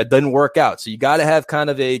whole team, that doesn't work out. So you got to have kind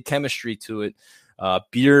of a chemistry to it.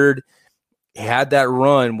 Beard had that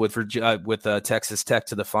run with Texas Tech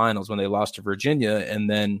to the finals when they lost to Virginia. And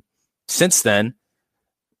then since then,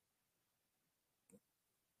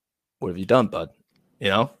 what have you done, bud? You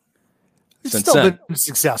know, it's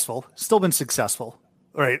still been successful.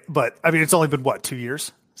 Right. But I mean, it's only been 2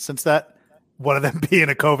 years since that. One of them being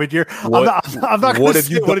a COVID year. I'm not going to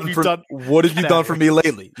say what have you done. What have you done for me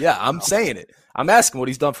lately? Yeah, I'm saying it. I'm asking what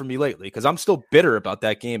he's done for me lately because I'm still bitter about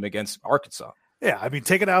that game against Arkansas. Yeah, I mean,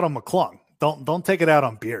 take it out on McClung. don't take it out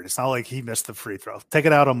on Beard. It's not like he missed the free throw. Take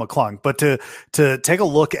it out on McClung. But to take a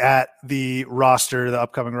look at the roster, the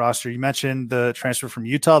upcoming roster, you mentioned the transfer from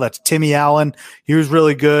Utah. That's Timmy Allen. He was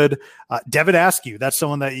really good. Devin Askew, that's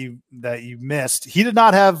someone that you missed. He did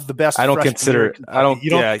not have the best. I don't consider. You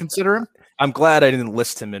don't consider him. I'm glad I didn't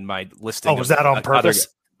list him in my listing. Oh, was that on purpose?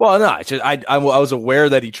 Well, no. I was aware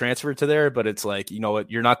that he transferred to there, but it's like, you know what?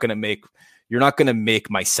 You're not going to make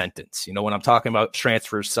my sentence. You know, when I'm talking about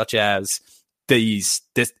transfers such as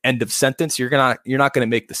this end of sentence, you're not going to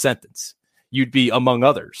make the sentence. You'd be among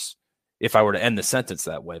others if I were to end the sentence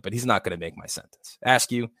that way, but he's not going to make my sentence.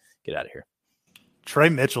 Ask you, get out of here. Trey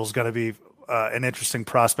Mitchell's going to be an interesting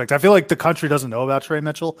prospect. I feel like the country doesn't know about Trey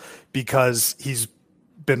Mitchell because he's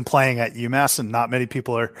been playing at UMass and not many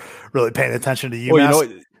people are really paying attention to UMass. Well,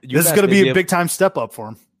 this is going to be a big time step up for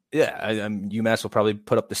him. Yeah, UMass will probably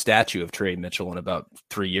put up the statue of Trey Mitchell in about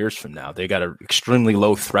 3 years from now. They got an extremely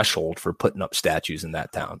low threshold for putting up statues in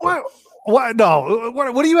that town. What? No.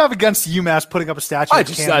 What do you have against UMass putting up a statue of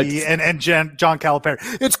Canby and John Calipari?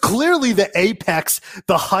 It's clearly the apex,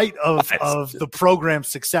 the height of the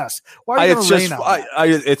program's success. Why are you going to rain on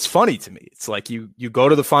that? It's funny to me. It's like you go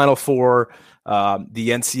to the Final Four, the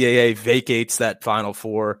NCAA vacates that Final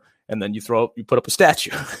Four, and then you put up a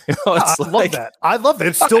statue. You know, love that. I love that.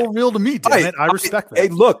 It's still real to me, damn it. I respect that. Hey,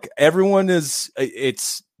 look, everyone is.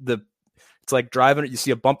 It's like driving. You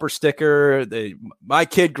see a bumper sticker. My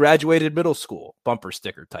kid graduated middle school. Bumper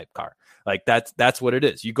sticker type car. Like that's what it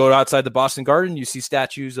is. You go outside the Boston Garden. You see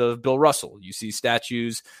statues of Bill Russell. You see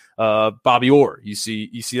statues of Bobby Orr. You see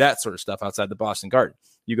that sort of stuff outside the Boston Garden.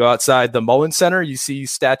 You go outside the Mullen Center, you see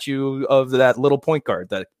statue of that little point guard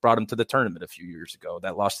that brought him to the tournament a few years ago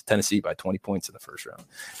that lost to Tennessee by 20 points in the first round.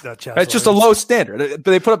 It's just a low standard.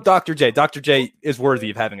 But they put up Dr. J. Dr. J is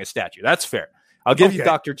worthy of having a statue. That's fair. I'll give you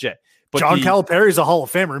Dr. J. But John Calipari is a Hall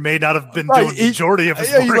of Famer. May not have been doing the majority of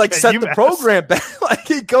his work. He set the program back. Like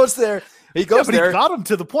he goes there. He goes there. He got him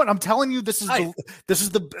to the point. I'm telling you, this is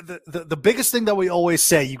the biggest thing that we always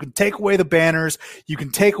say. You can take away the banners. You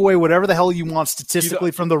can take away whatever the hell you want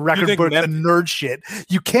statistically from the record book, the nerd shit.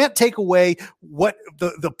 You can't take away what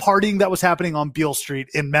the partying that was happening on Beale Street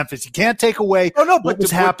in Memphis. You can't take away what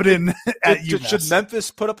was happening at UMass. Should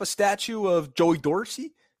Memphis put up a statue of Joey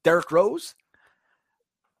Dorsey, Derrick Rose?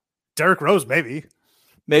 Derrick Rose, maybe.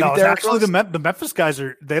 No, actually, the Memphis guys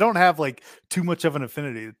they don't have like too much of an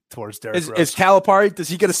affinity towards Derrick Rose. Is Calipari, does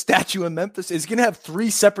he get a statue in Memphis? Is he going to have 3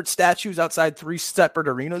 separate statues outside 3 separate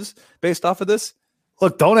arenas based off of this?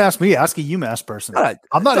 Look, don't ask me. Ask a UMass person.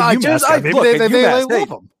 I'm not a UMass guy. Maybe they love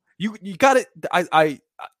them. You got it.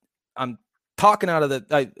 I'm talking out of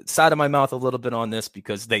the side of my mouth a little bit on this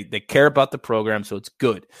because they care about the program, so it's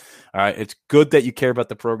good. All right, it's good that you care about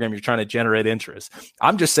the program. You're trying to generate interest.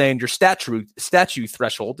 I'm just saying your statue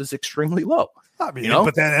threshold is extremely low. I mean,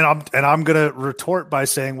 but then I'm going to retort by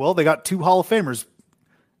saying, well, they got 2 Hall of Famers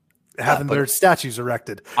having their statues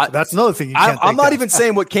erected. So that's another thing you can't. I'm not even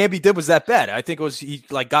saying what Canby did was that bad. I think it was he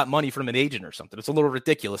got money from an agent or something. It's a little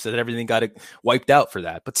ridiculous that everything got wiped out for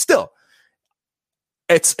that, but still,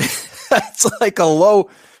 it's like a low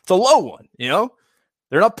one. You know,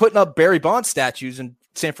 they're not putting up Barry Bonds statues in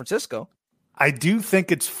San Francisco. I do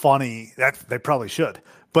think it's funny that they probably should,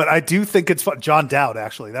 but I do think it's fun. John Dowd,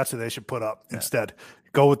 actually, that's who they should put up instead.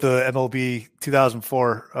 Go with the MLB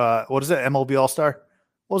 2004. What is it? MLB All-Star?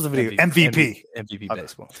 What was the video? MVP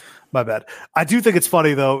baseball. My bad. I do think it's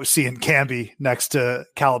funny though, seeing Canby next to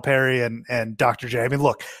Calipari and Dr. J. I mean,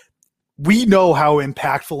 look, we know how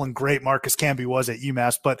impactful and great Marcus Camby was at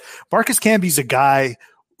UMass, but Marcus Camby's a guy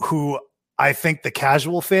who I think the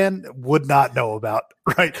casual fan would not know about,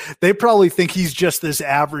 right? They probably think he's just this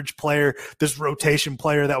average player, this rotation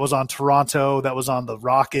player that was on Toronto, that was on the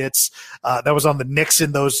Rockets, that was on the Knicks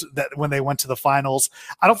that when they went to the finals.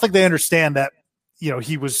 I don't think they understand that,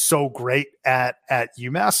 he was so great at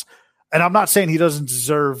UMass. And I'm not saying he doesn't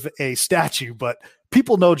deserve a statue, but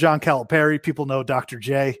people know John Calipari, people know Dr.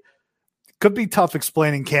 J. Could be tough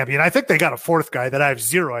explaining Camby. And I think they got a 4th guy that I have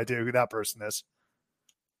zero idea who that person is.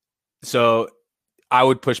 So I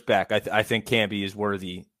would push back. I think Camby is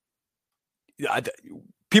worthy.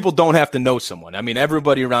 People don't have to know someone. I mean,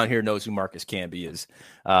 everybody around here knows who Marcus Camby is.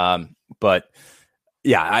 But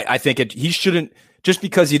yeah, I think he shouldn't, just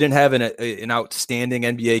because he didn't have an outstanding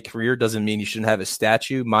NBA career doesn't mean he shouldn't have a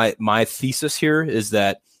statue. My thesis here is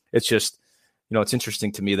that it's just, it's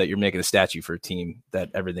interesting to me that you're making a statue for a team that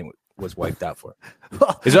everything was wiped out for.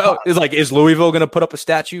 Is Louisville going to put up a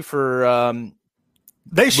statue for,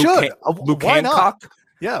 they should. Luke Why Hancock? Not?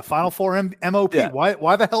 Yeah, Final Four MOP. Yeah.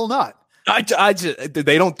 Why the hell not?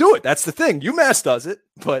 They don't do it. That's the thing. UMass does it,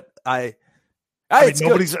 but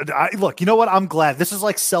Nobody's look, you know what? I'm glad. This is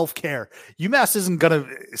like self-care. UMass isn't going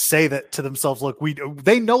to say that to themselves. Look,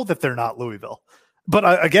 they know that they're not Louisville. But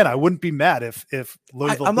I wouldn't be mad if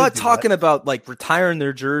Louisville. I'm not talking about like retiring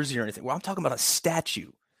their jersey or anything. Well, I'm talking about a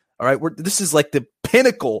statue. All right. This is like the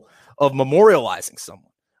pinnacle of memorializing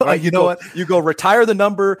someone. Right? You know what? You go retire the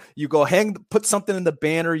number, you go put something in the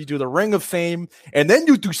banner, you do the Ring of Fame, and then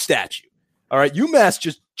you do statue. All right. UMass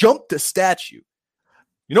just jumped the statue.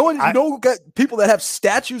 You know what? Who got people that have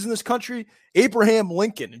statues in this country? Abraham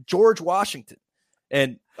Lincoln and George Washington.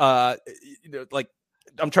 And like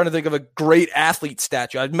I'm trying to think of a great athlete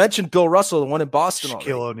statue. I mentioned Bill Russell, the one in Boston.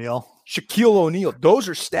 Shaquille O'Neal. Those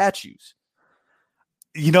are statues.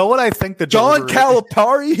 You know what I think John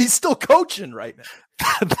Calipari, he's still coaching right now.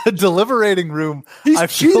 The deliberating room. He's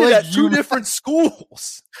cheated at two different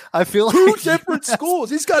schools. I feel like two different schools.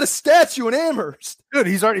 He's got a statue in Amherst. Dude,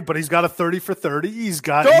 he's got a 30 for 30. He's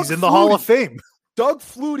in the Hall of Fame. Doug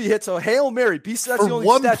Flutie hits a Hail Mary. That's for the only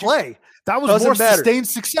one statue. Play. That was more sustained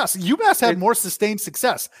success. UMass had more sustained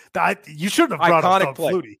success. You shouldn't have brought up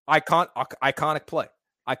Doug Flutie. Iconic play.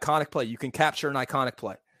 Iconic play. You can capture an iconic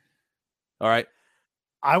play. All right.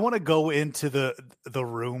 I want to go into the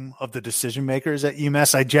room of the decision makers at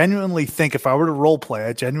UMass. I genuinely think if I were to role play,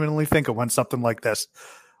 it went something like this.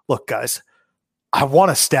 Look, guys, I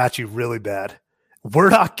want a statue really bad.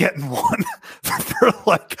 We're not getting one for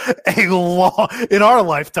like a long in our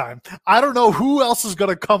lifetime. I don't know who else is going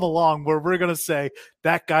to come along where we're going to say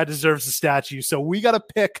that guy deserves a statue. So we got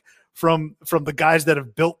to pick from the guys that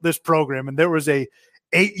have built this program. And there was a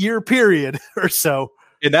 8-year period or so.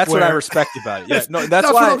 And that's what I respect about it. Yeah, no,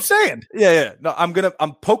 that's what I'm saying. Yeah. No,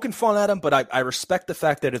 I'm poking fun at him, but I respect the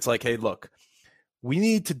fact that it's like, hey, look, we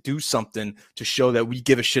need to do something to show that we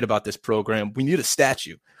give a shit about this program. We need a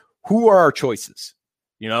statue. Who are our choices?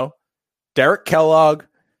 You know, Derek Kellogg,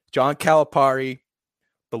 John Calipari,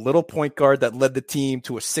 the little point guard that led the team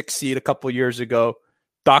to a 6th seed a couple years ago,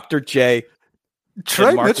 Dr. J.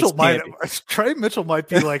 Trey Mitchell might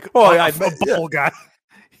be like a bowl guy.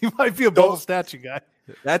 He might be a bowl statue guy.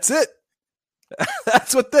 That's it.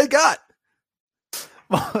 That's what they got.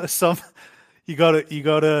 You go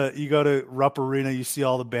to Rupp Arena, you see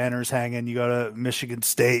all the banners hanging. You go to Michigan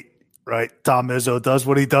State, right? Tom Izzo does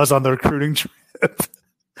what he does on the recruiting trip.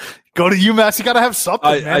 Go to UMass, you got to have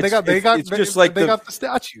something, man. They got the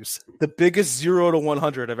statues. The biggest 0 to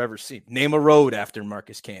 100 I've ever seen. Name a road after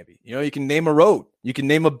Marcus Camby. You know, you can name a road. You can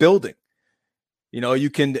name a building. You know, you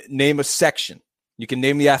can name a section. You can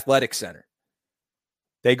name the athletic center.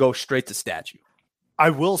 They go straight to statue.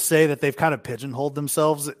 I will say that they've kind of pigeonholed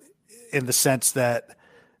themselves in the sense that,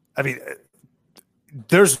 I mean,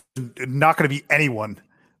 there's not going to be anyone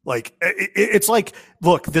like it's like,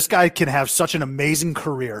 look, this guy can have such an amazing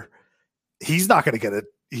career. He's not going to get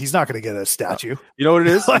a statue. You know what it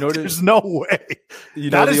is? Like, there's no way.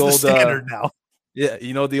 That is the standard now. Yeah,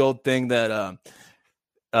 you know the old thing that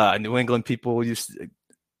New England people used to,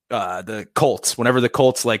 the Colts. Whenever the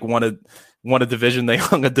Colts like won a division, they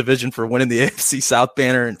hung a division for winning the AFC South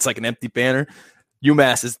banner, and it's like an empty banner.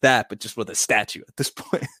 UMass is that, but just with a statue at this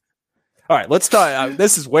point. All right, let's talk.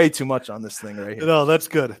 This is way too much on this thing right here. No, that's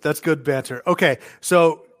good. That's good banter. Okay,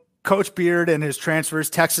 so Coach Beard and his transfers.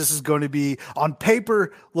 Texas is going to be on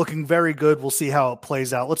paper looking very good. We'll see how it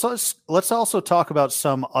plays out. Let's also talk about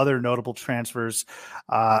some other notable transfers.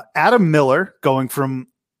 Adam Miller going from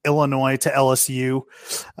Illinois to LSU.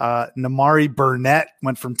 Namari Burnett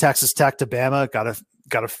went from Texas Tech to Bama.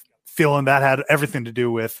 Got a feeling that had everything to do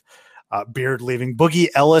with Beard leaving. Boogie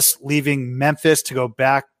Ellis leaving Memphis to go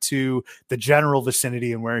back to the general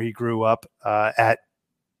vicinity and where he grew up at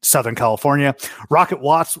Southern California. Rocket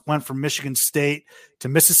Watts went from Michigan State to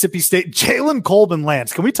Mississippi State. Jalen Coleman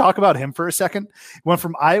Lands. Can we talk about him for a second? He went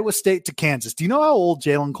from Iowa State to Kansas. Do you know how old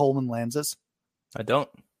Jalen Coleman Lands is? I don't.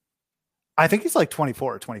 I think he's like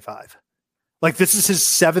 24 or 25. Like this is his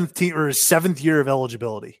seventh year of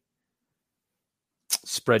eligibility.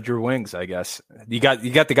 Spread your wings, I guess. You got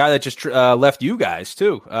the guy that just left you guys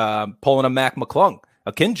too, pulling a Mac McClung,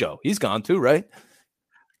 a Kinjo. He's gone too, right?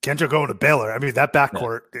 Kinjo going to Baylor. I mean, that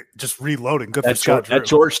backcourt just reloading. Good for Scott Drew. That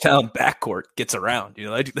Georgetown backcourt gets around. You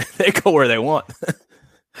know, they go where they want.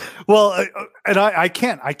 Well, and I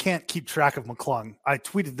can't keep track of McClung. I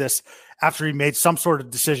tweeted this after he made some sort of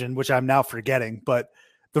decision, which I'm now forgetting. But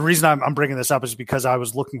the reason I'm bringing this up is because I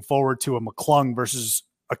was looking forward to a McClung versus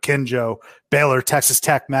a Kinjo Baylor Texas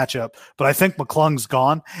Tech matchup, but I think McClung's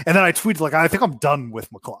gone. And then I tweeted I think I'm done with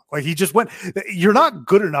McClung. Like he just went. You're not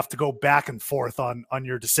good enough to go back and forth on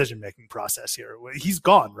your decision making process here. He's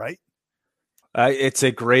gone, right? It's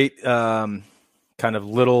a great kind kind of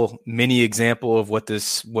little mini example of what the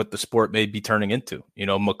sport may be turning into.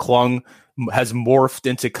 McClung has morphed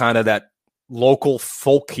into kind of that local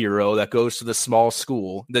folk hero that goes to the small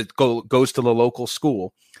school, that goes to the local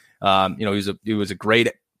school. He was a great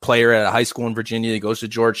player at a high school in Virginia. He goes to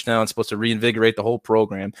Georgetown, supposed to reinvigorate the whole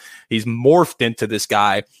program. He's morphed into this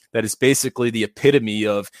guy that is basically the epitome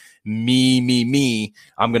of me.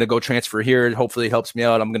 I'm going to go transfer here. Hopefully it helps me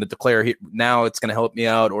out. I'm going to declare here now it's going to help me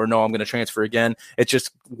out, or no, I'm going to transfer again. It's just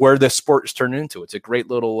where the sport is turning into. It's a great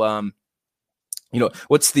little,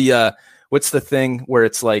 what's the thing where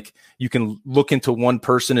it's like you can look into one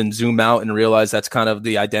person and zoom out and realize that's kind of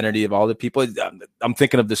the identity of all the people? I'm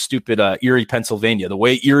thinking of the stupid Erie, Pennsylvania. The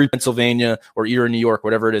way Erie, Pennsylvania, or Erie, New York,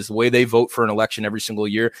 whatever it is, the way they vote for an election every single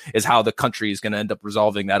year is how the country is going to end up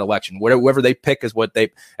resolving that election. Whoever they pick is what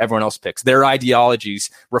everyone else picks. Their ideologies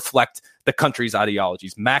reflect the country's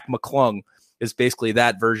ideologies. Mac McClung is basically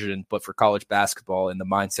that version, but for college basketball and the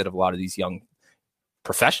mindset of a lot of these young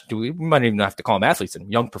we might even have to call them athletes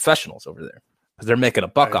and young professionals over there, because they're making a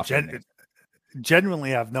buck off it. Genuinely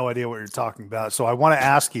have no idea what you're talking about. So I want to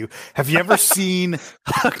ask you, have you ever seen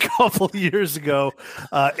a couple of years ago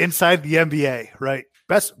Inside the NBA, right?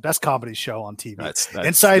 Best comedy show on TV.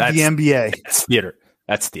 Inside the NBA. That's theater.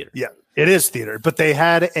 That's theater. Yeah, it is theater. But they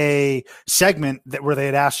had a segment where they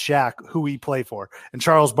had asked Shaq who he played for, and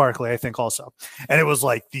Charles Barkley, I think, also. And it was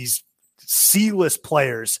like these C-list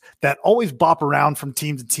players that always bop around from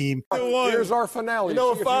team to team. Here's our finale.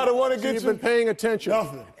 If I'd have wanted to get you've been paying attention.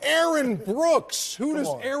 Nothing. Aaron Brooks. Who does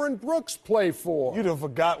Aaron Brooks play for? You'd have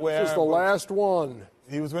forgot where This is the last one.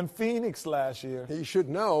 He was in Phoenix last year. He should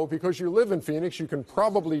know, because you live in Phoenix. You can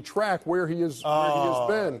probably track where he has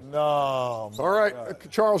been. No. All right,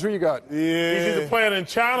 Charles, who you got? Yeah. He's either playing in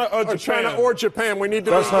China or Japan. China or Japan. We need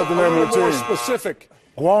to That's be not the name of the more team. specific.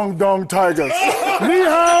 Guangdong Tigers. Ni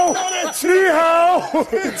hao! Ni hao!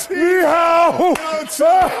 Ni hao!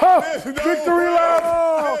 Victory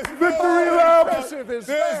lap! Victory lap! There's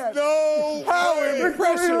no how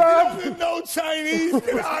impressive. There's no Chinese.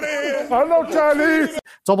 Get out of here. I know Chinese.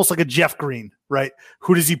 It's almost like a Jeff Green, right?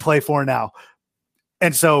 Who does he play for now?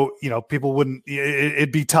 And so, people wouldn't,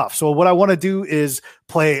 it'd be tough. So what I want to do is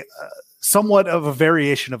play somewhat of a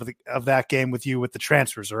variation of that game with you with the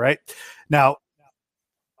transfers. All right. Now,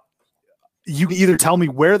 you can either tell me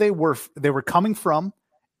where they were coming from,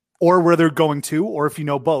 or where they're going to, or if you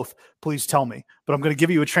know both, please tell me. But I'm going to give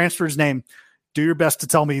you a transfer's name. Do your best to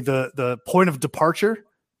tell me the point of departure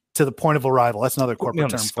to the point of arrival. That's another corporate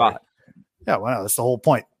term for it. Yeah, well, that's the whole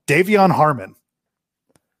point. Davion Harmon.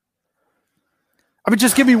 I mean,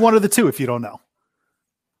 just give me one of the two if you don't know.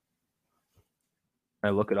 Can I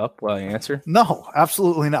look it up while I answer? No,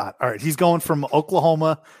 absolutely not. All right, he's going from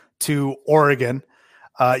Oklahoma to Oregon.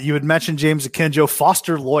 You had mentioned James Akinjo,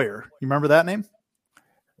 Foster Lawyer. You remember that name?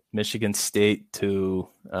 Michigan State to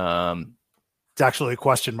it's actually a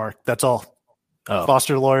question mark. That's all. Oh.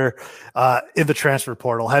 Foster Lawyer in the transfer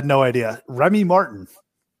portal. Had no idea. Remy Martin.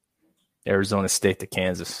 Arizona State to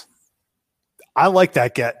Kansas. I like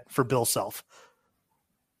that get for Bill Self.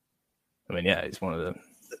 I mean, yeah, he's one of the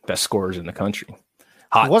best scorers in the country.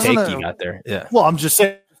 Hot take he got there. Yeah. Well, I'm just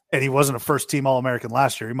saying. And he wasn't a first-team All-American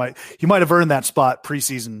last year. He might have earned that spot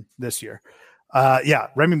preseason this year.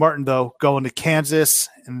 Remy Martin, though, going to Kansas.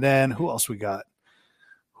 And then who else we got?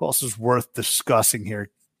 Who else is worth discussing here?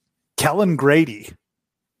 Kellen Grady.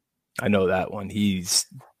 I know that one. He's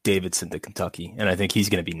Davidson to Kentucky, and I think he's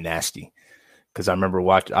going to be nasty, because I remember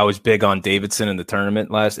I was big on Davidson in the tournament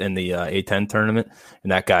in the A10 tournament,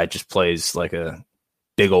 and that guy just plays like a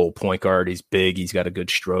big old point guard. He's big. He's got a good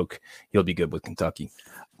stroke. He'll be good with Kentucky.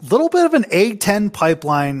 Little bit of an A10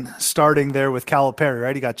 pipeline starting there with Calipari,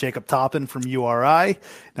 right? He got Jacob Toppin from URI.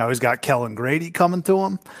 Now he's got Kellen Grady coming to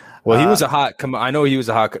him. Well, he was I know he was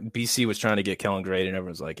a hot. BC was trying to get Kellen Grady, and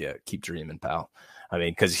everyone's like, "Yeah, keep dreaming, pal." I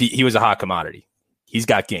mean, because he was a hot commodity. He's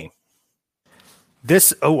got game.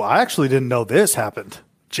 I actually didn't know this happened.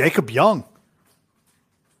 Jacob Young.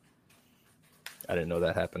 I didn't know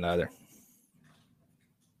that happened either.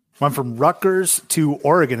 Went from Rutgers to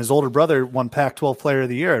Oregon. His older brother won Pac-12 Player of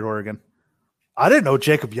the Year at Oregon. I didn't know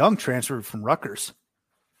Jacob Young transferred from Rutgers.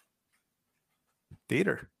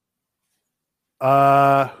 Theater.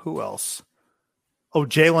 Who else? Oh,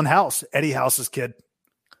 Jalen House, Eddie House's kid.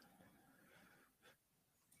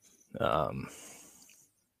 Where'd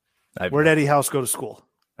Eddie House go to school?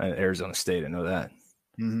 Arizona State. I know that.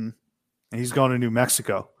 Mm-hmm. And he's going to New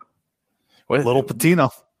Mexico. What? Little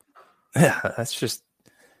Patino. Yeah, that's just.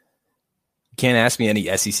 You can't ask me any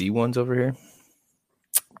SEC ones over here.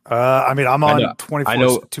 I'm on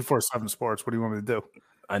 247 Sports. What do you want me to do?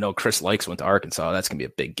 I know Chris Likes went to Arkansas. That's going to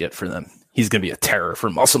be a big get for them. He's going to be a terror for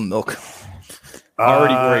Muscle Milk.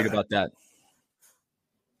 Already worried about that.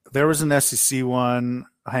 There was an SEC one.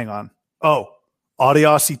 Hang on. Oh,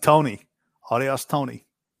 Adios Tony. Adios Tony.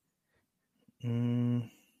 I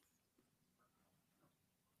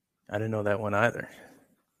didn't know that one either.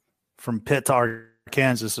 From Pitt to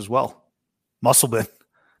Arkansas as well. Muscleman.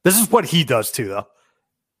 This is what he does too, though.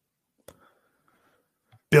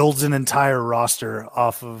 Builds an entire roster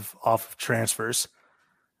off of transfers.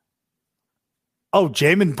 Oh,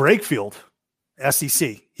 Jamin Brakefield,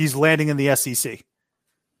 SEC. He's landing in the SEC.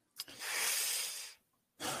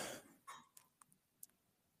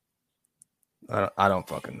 I don't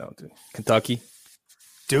fucking know, dude. Kentucky?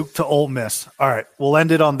 Duke to Ole Miss. All right, we'll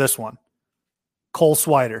end it on this one. Cole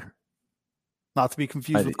Swider. Not to be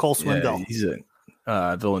confused with Cole Swindell. Yeah, he's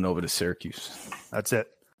a Villanova to Syracuse. That's it.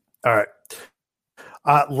 All right.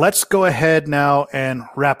 Let's go ahead now and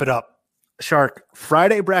wrap it up. Shark,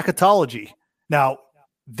 Friday bracketology. Now,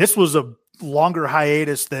 this was a longer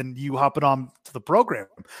hiatus than you hopping on to the program.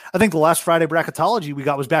 I think the last Friday bracketology we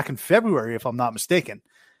got was back in February, if I'm not mistaken.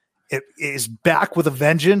 It is back with a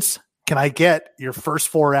vengeance. Can I get your first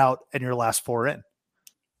 4 out and your last 4 in?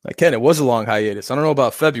 I can. It was a long hiatus. I don't know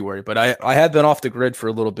about February, but I had been off the grid for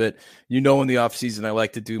a little bit. In the off season, I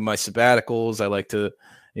like to do my sabbaticals. I like to,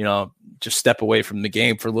 just step away from the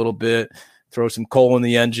game for a little bit, throw some coal in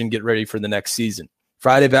the engine, get ready for the next season.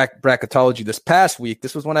 Friday bracketology this past week.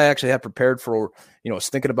 This was one I actually had prepared for, was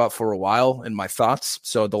thinking about for a while in my thoughts.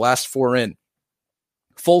 So the last 4 in,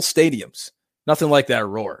 full stadiums. Nothing like that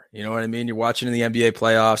roar. You know what I mean? You're watching in the NBA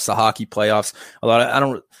playoffs, the hockey playoffs.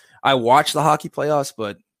 I watch the hockey playoffs,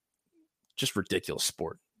 but just ridiculous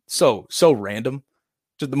sport. So random.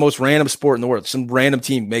 Just the most random sport in the world. Some random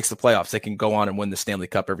team makes the playoffs. They can go on and win the Stanley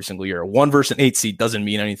Cup every single year. A 1 versus an 8 seed doesn't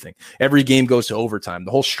mean anything. Every game goes to overtime.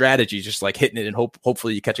 The whole strategy is just like hitting it and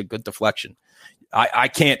hopefully you catch a good deflection. I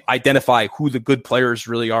can't identify who the good players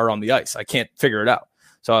really are on the ice. I can't figure it out.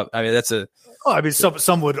 So, I mean, that's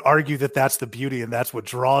some would argue that that's the beauty and that's what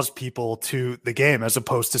draws people to the game as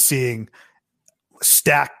opposed to seeing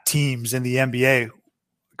stacked teams in the NBA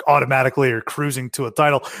automatically or cruising to a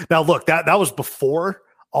title. Now, look, that was before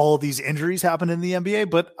all of these injuries happened in the NBA,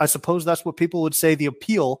 but I suppose that's what people would say the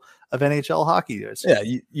appeal of NHL hockey is. Yeah,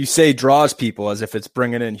 you say draws people as if it's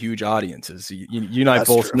bringing in huge audiences. You and I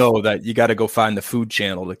both know that you got to go find the Food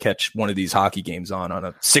Channel to catch one of these hockey games on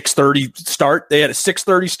a 6:30 start. They had a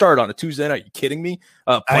 6:30 start on a Tuesday night. Are you kidding me?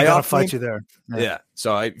 I gotta fight you there. Yeah.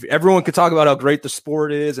 So everyone can talk about how great the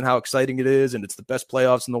sport is and how exciting it is, and it's the best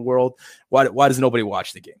playoffs in the world. Why does nobody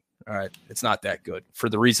watch the game? All right. It's not that good for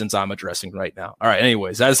the reasons I'm addressing right now. All right.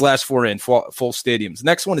 Anyways, that is last 4 in full stadiums.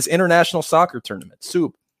 Next one is international soccer tournament.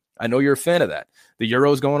 Soup. I know you're a fan of that. The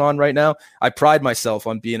Euro is going on right now. I pride myself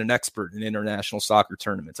on being an expert in international soccer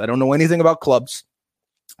tournaments. I don't know anything about clubs,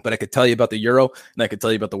 but I could tell you about the Euro and I could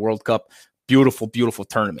tell you about the World Cup. Beautiful, beautiful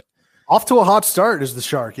tournament. Off to a hot start is the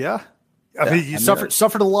Shark. Yeah. I mean, you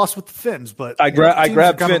suffered a loss with the Finns, but I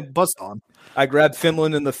grabbed Finn. Buzzed on. I grabbed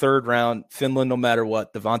Finland in the 3rd round. Finland, no matter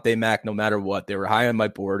what. Devontae Mack, no matter what. They were high on my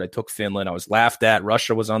board. I took Finland. I was laughed at.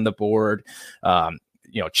 Russia was on the board.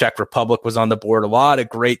 Czech Republic was on the board. A lot of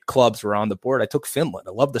great clubs were on the board. I took Finland.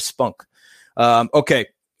 I love the spunk. Okay,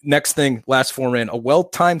 next thing, last 4 in, a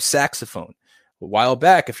well-timed saxophone. A while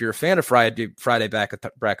back, if you're a fan of Friday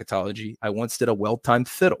bracketology, I once did a well-timed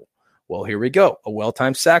fiddle. Well, here we go. A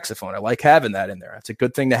well-timed saxophone. I like having that in there. That's a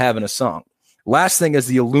good thing to have in a song. Last thing is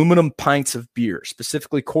the aluminum pints of beer,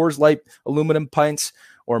 specifically Coors Light aluminum pints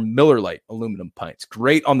or Miller Lite aluminum pints.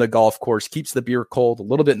 Great on the golf course, keeps the beer cold a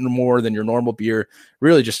little bit more than your normal beer.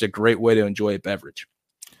 Really just a great way to enjoy a beverage.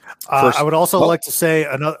 I would also like to say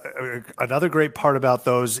another great part about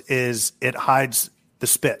those is it hides the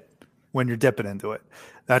spit when you're dipping into it.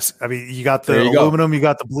 You got the aluminum, you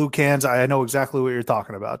got the blue cans. I know exactly what you're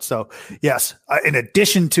talking about. So yes, in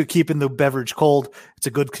addition to keeping the beverage cold, it's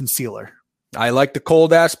a good concealer. I like the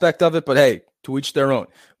cold aspect of it, but hey, to each their own.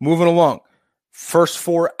 Moving along. First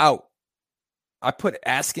 4 out. I put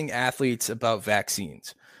asking athletes about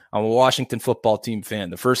vaccines. I'm a Washington football team fan.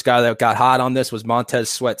 The first guy that got hot on this was Montez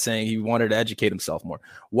Sweat saying he wanted to educate himself more.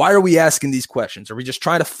 Why are we asking these questions? Are we just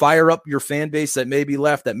trying to fire up your fan base that may be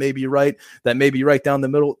left, that may be right, that may be right down the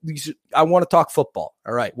middle? I want to talk football.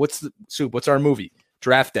 All right. What's our movie?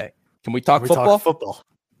 Draft day. Can we talk football? Talk football.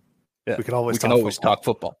 Yeah, we can always talk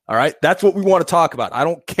football. All right. That's what we want to talk about. I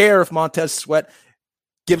don't care if Montez Sweat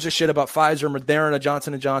gives a shit about Pfizer, Moderna,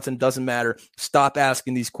 Johnson & Johnson. Doesn't matter. Stop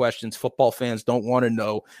asking these questions. Football fans don't want to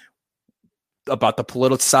know about the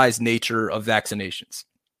politicized nature of vaccinations.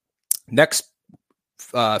 Next,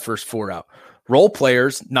 first 4 out. role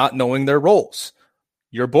players not knowing their roles.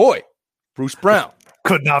 Your boy, Bruce Brown.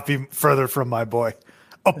 Could not be further from my boy.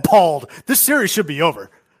 Appalled. This series should be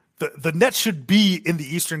over. The Nets should be in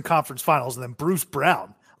the Eastern Conference Finals, and then Bruce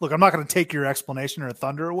Brown. Look, I'm not going to take your explanation or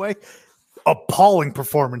thunder away. Appalling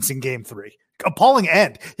performance in Game 3. Appalling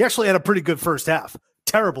end. He actually had a pretty good first half.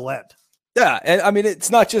 Terrible end. Yeah, and I mean it's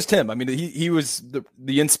not just him. I mean he was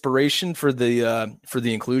the inspiration for the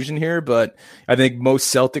inclusion here, but I think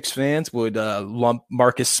most Celtics fans would lump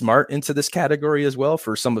Marcus Smart into this category as well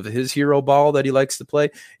for some of his hero ball that he likes to play.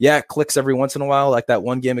 Yeah, it clicks every once in a while, like that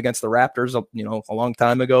one game against the Raptors, a long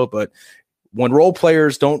time ago. But when role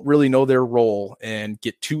players don't really know their role and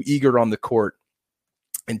get too eager on the court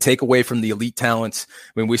and take away from the elite talents.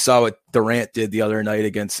 I mean, we saw what Durant did the other night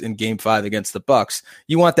in Game 5 against the Bucks.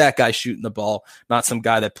 You want that guy shooting the ball, not some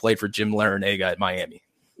guy that played for Jim Larinaga at Miami.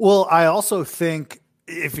 Well, I also think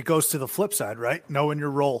if it goes to the flip side, right? Knowing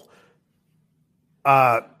your role.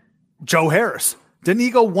 Joe Harris, didn't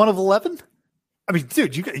he go 1 of 11? I mean,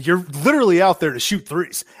 dude, you're literally out there to shoot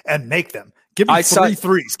threes and make them. Give me three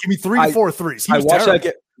threes. Give me 3 to 4 threes. He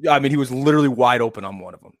was literally wide open on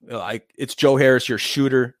one of them. Like, it's Joe Harris, your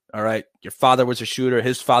shooter. All right. Your father was a shooter.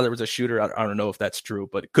 His father was a shooter. I don't know if that's true,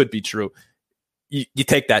 but it could be true. You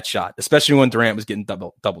take that shot, especially when Durant was getting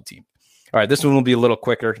double teamed. All right. This one will be a little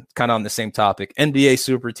quicker, kind of on the same topic. NBA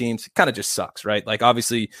super teams kind of just sucks, right? Like,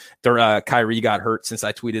 obviously, Kyrie got hurt since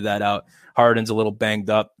I tweeted that out. Harden's a little banged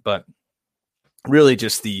up, but really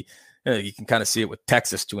just you can kind of see it with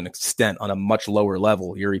Texas to an extent on a much lower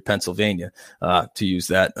level, Erie, Pennsylvania, to use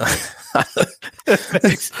that.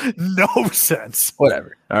 Makes no sense.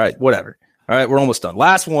 Whatever. All right. We're almost done.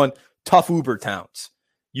 Last one, tough Uber towns.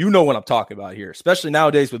 You know what I'm talking about here, especially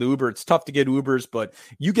nowadays with Uber. It's tough to get Ubers, but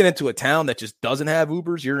you get into a town that just doesn't have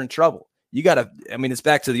Ubers, you're in trouble. It's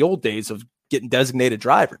back to the old days of getting designated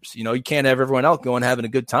drivers. You can't have everyone else going having a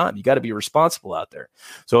good time. You got to be responsible out there.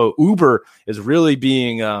 So Uber is really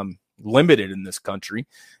being limited in this country,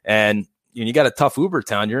 and you got a tough Uber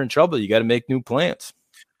town, you're in trouble. You got to make new plans.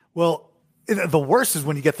 Well, the worst is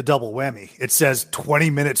when you get the double whammy. It says 20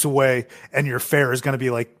 minutes away and your fare is going to be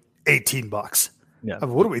like $18. Yeah. I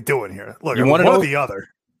mean, what are we doing here? Look, you want to know the other.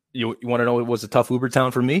 You want to know what was a tough Uber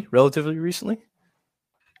town for me relatively recently?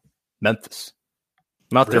 Memphis.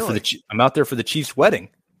 I'm out there for the Chiefs wedding.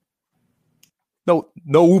 No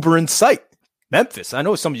Uber in sight. Memphis. I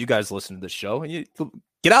know some of you guys listen to this show.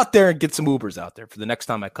 Get out there and get some Ubers out there for the next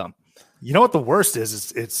time I come. You know what the worst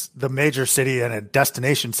is? It's the major city and a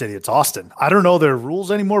destination city. It's Austin. I don't know their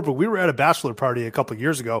rules anymore, but we were at a bachelor party a couple of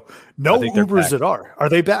years ago. No Ubers that are. Are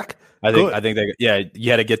they back? I think you had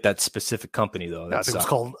to get that specific company though. I think it was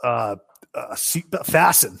called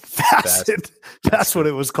Fasten. That's what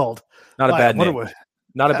it was called. Not a bad name.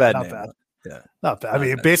 Not a bad name. Bad. Yeah, not bad. I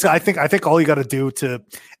mean, basically, I think all you got to do to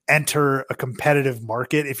enter a competitive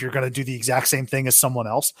market, if you're going to do the exact same thing as someone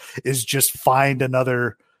else, is just find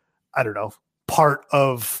another, I don't know, part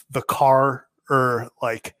of the car, or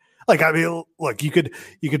like I mean, look, you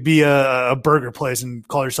could be a burger place and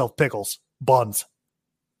call yourself Pickles, Buns,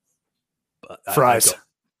 Fries,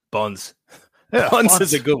 Buns. Yeah, Buns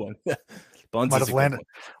is a good one. Buns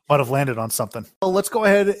might have landed on something. Well, let's go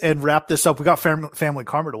ahead and wrap this up. We got Family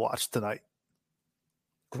Karma to watch tonight.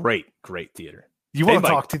 Great theater. You want to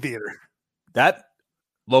talk to theater? That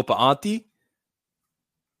Lopa Auntie,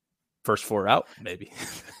 first 4 out, maybe.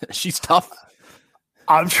 She's tough.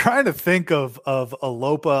 I'm trying to think of a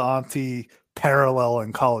Lopa Auntie parallel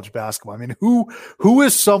in college basketball. I mean, who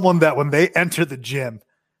is someone that when they enter the gym,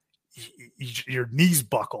 your knees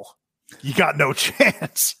buckle? You got no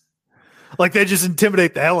chance. Like, they just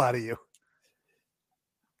intimidate the hell out of you.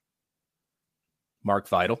 Mark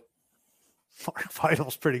Vidal. Mark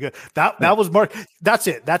Vidal's pretty good. That was Mark. That's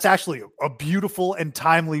it. That's actually a beautiful and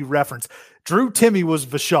timely reference. Drew Timme was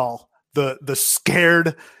Vishal, the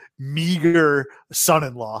scared, meager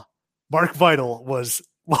son-in-law. Mark Vidal was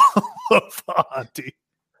Auntie.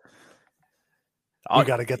 We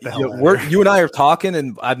got to get the hell out of here. You and I are talking,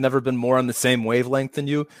 and I've never been more on the same wavelength than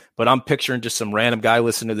you, but I'm picturing just some random guy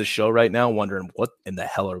listening to the show right now wondering, what in the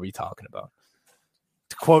hell are we talking about?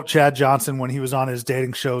 To quote Chad Johnson when he was on his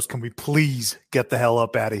dating shows, can we please get the hell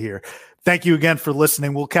up out of here? Thank you again for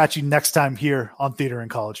listening. We'll catch you next time here on Theater and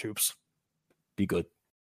College Hoops. Be good.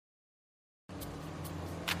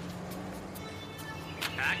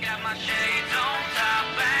 I got my shades on, top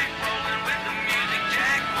back, rolling with the music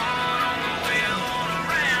jack, one on the wheel, all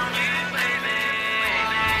around you, baby.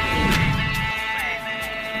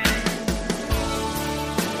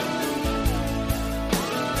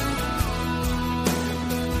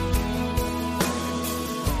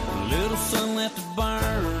 A little sun left to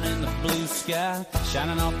burn in the blue sky,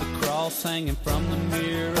 shining off the cross hanging from the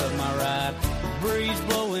mirror of my ride. The breeze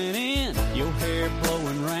blowing in, your hair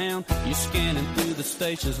blowing round. You're scanning through the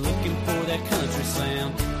stations looking for that country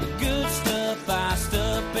sound. The good stuff iced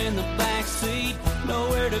up in the back seat.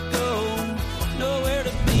 Nowhere to go, nowhere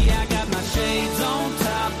to be. I got my shades on,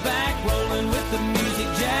 top back, rolling with the music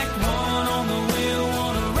jack. One on the wheel,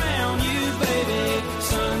 one around you, baby.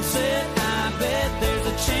 Sunset, I bet there's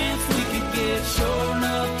a chance we could get sure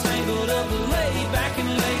enough tangled up, laid back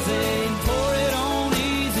and lazy. Pour it on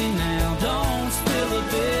easy now, don't spill a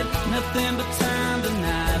bit. Nothing but time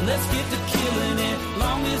tonight, let's get to killing it.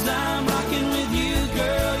 Long as I'm rocking with you,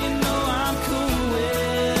 girl, you know I'm cool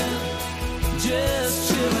with just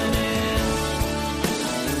chilling it.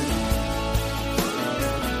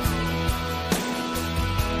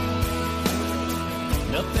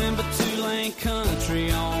 Nothing but two-lane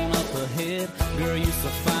country on up ahead. Girl, you're so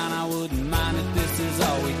fine, I wouldn't mind if this is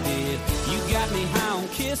all we did. You got me high on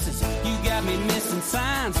kisses, you got me missing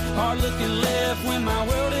signs. Hard looking left when my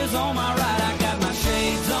world is on my right. I got my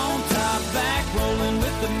shades on, top back, rolling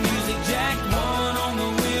with the music jack. One on the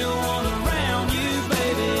wheel, one around you,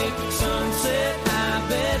 baby. Sunset, I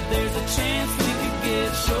bet there's a chance we could get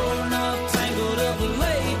sure enough tangled up,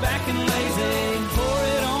 laid back and lazy. Pour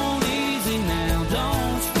it on easy now,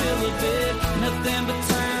 don't spill a bit. Nothing but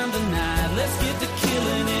time tonight, let's get to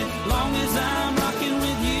killing it. Long as I'm rocking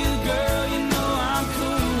with you, girl, you know I'm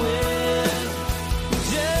cool with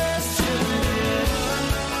just chilling it.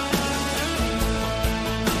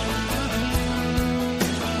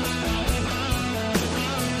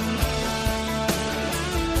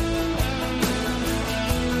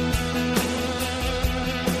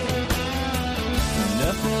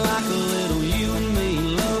 Nothing like a little you and me,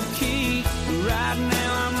 low key. Right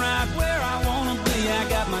now I'm right where I wanna be. I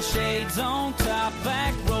got my shades on, top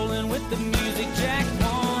back,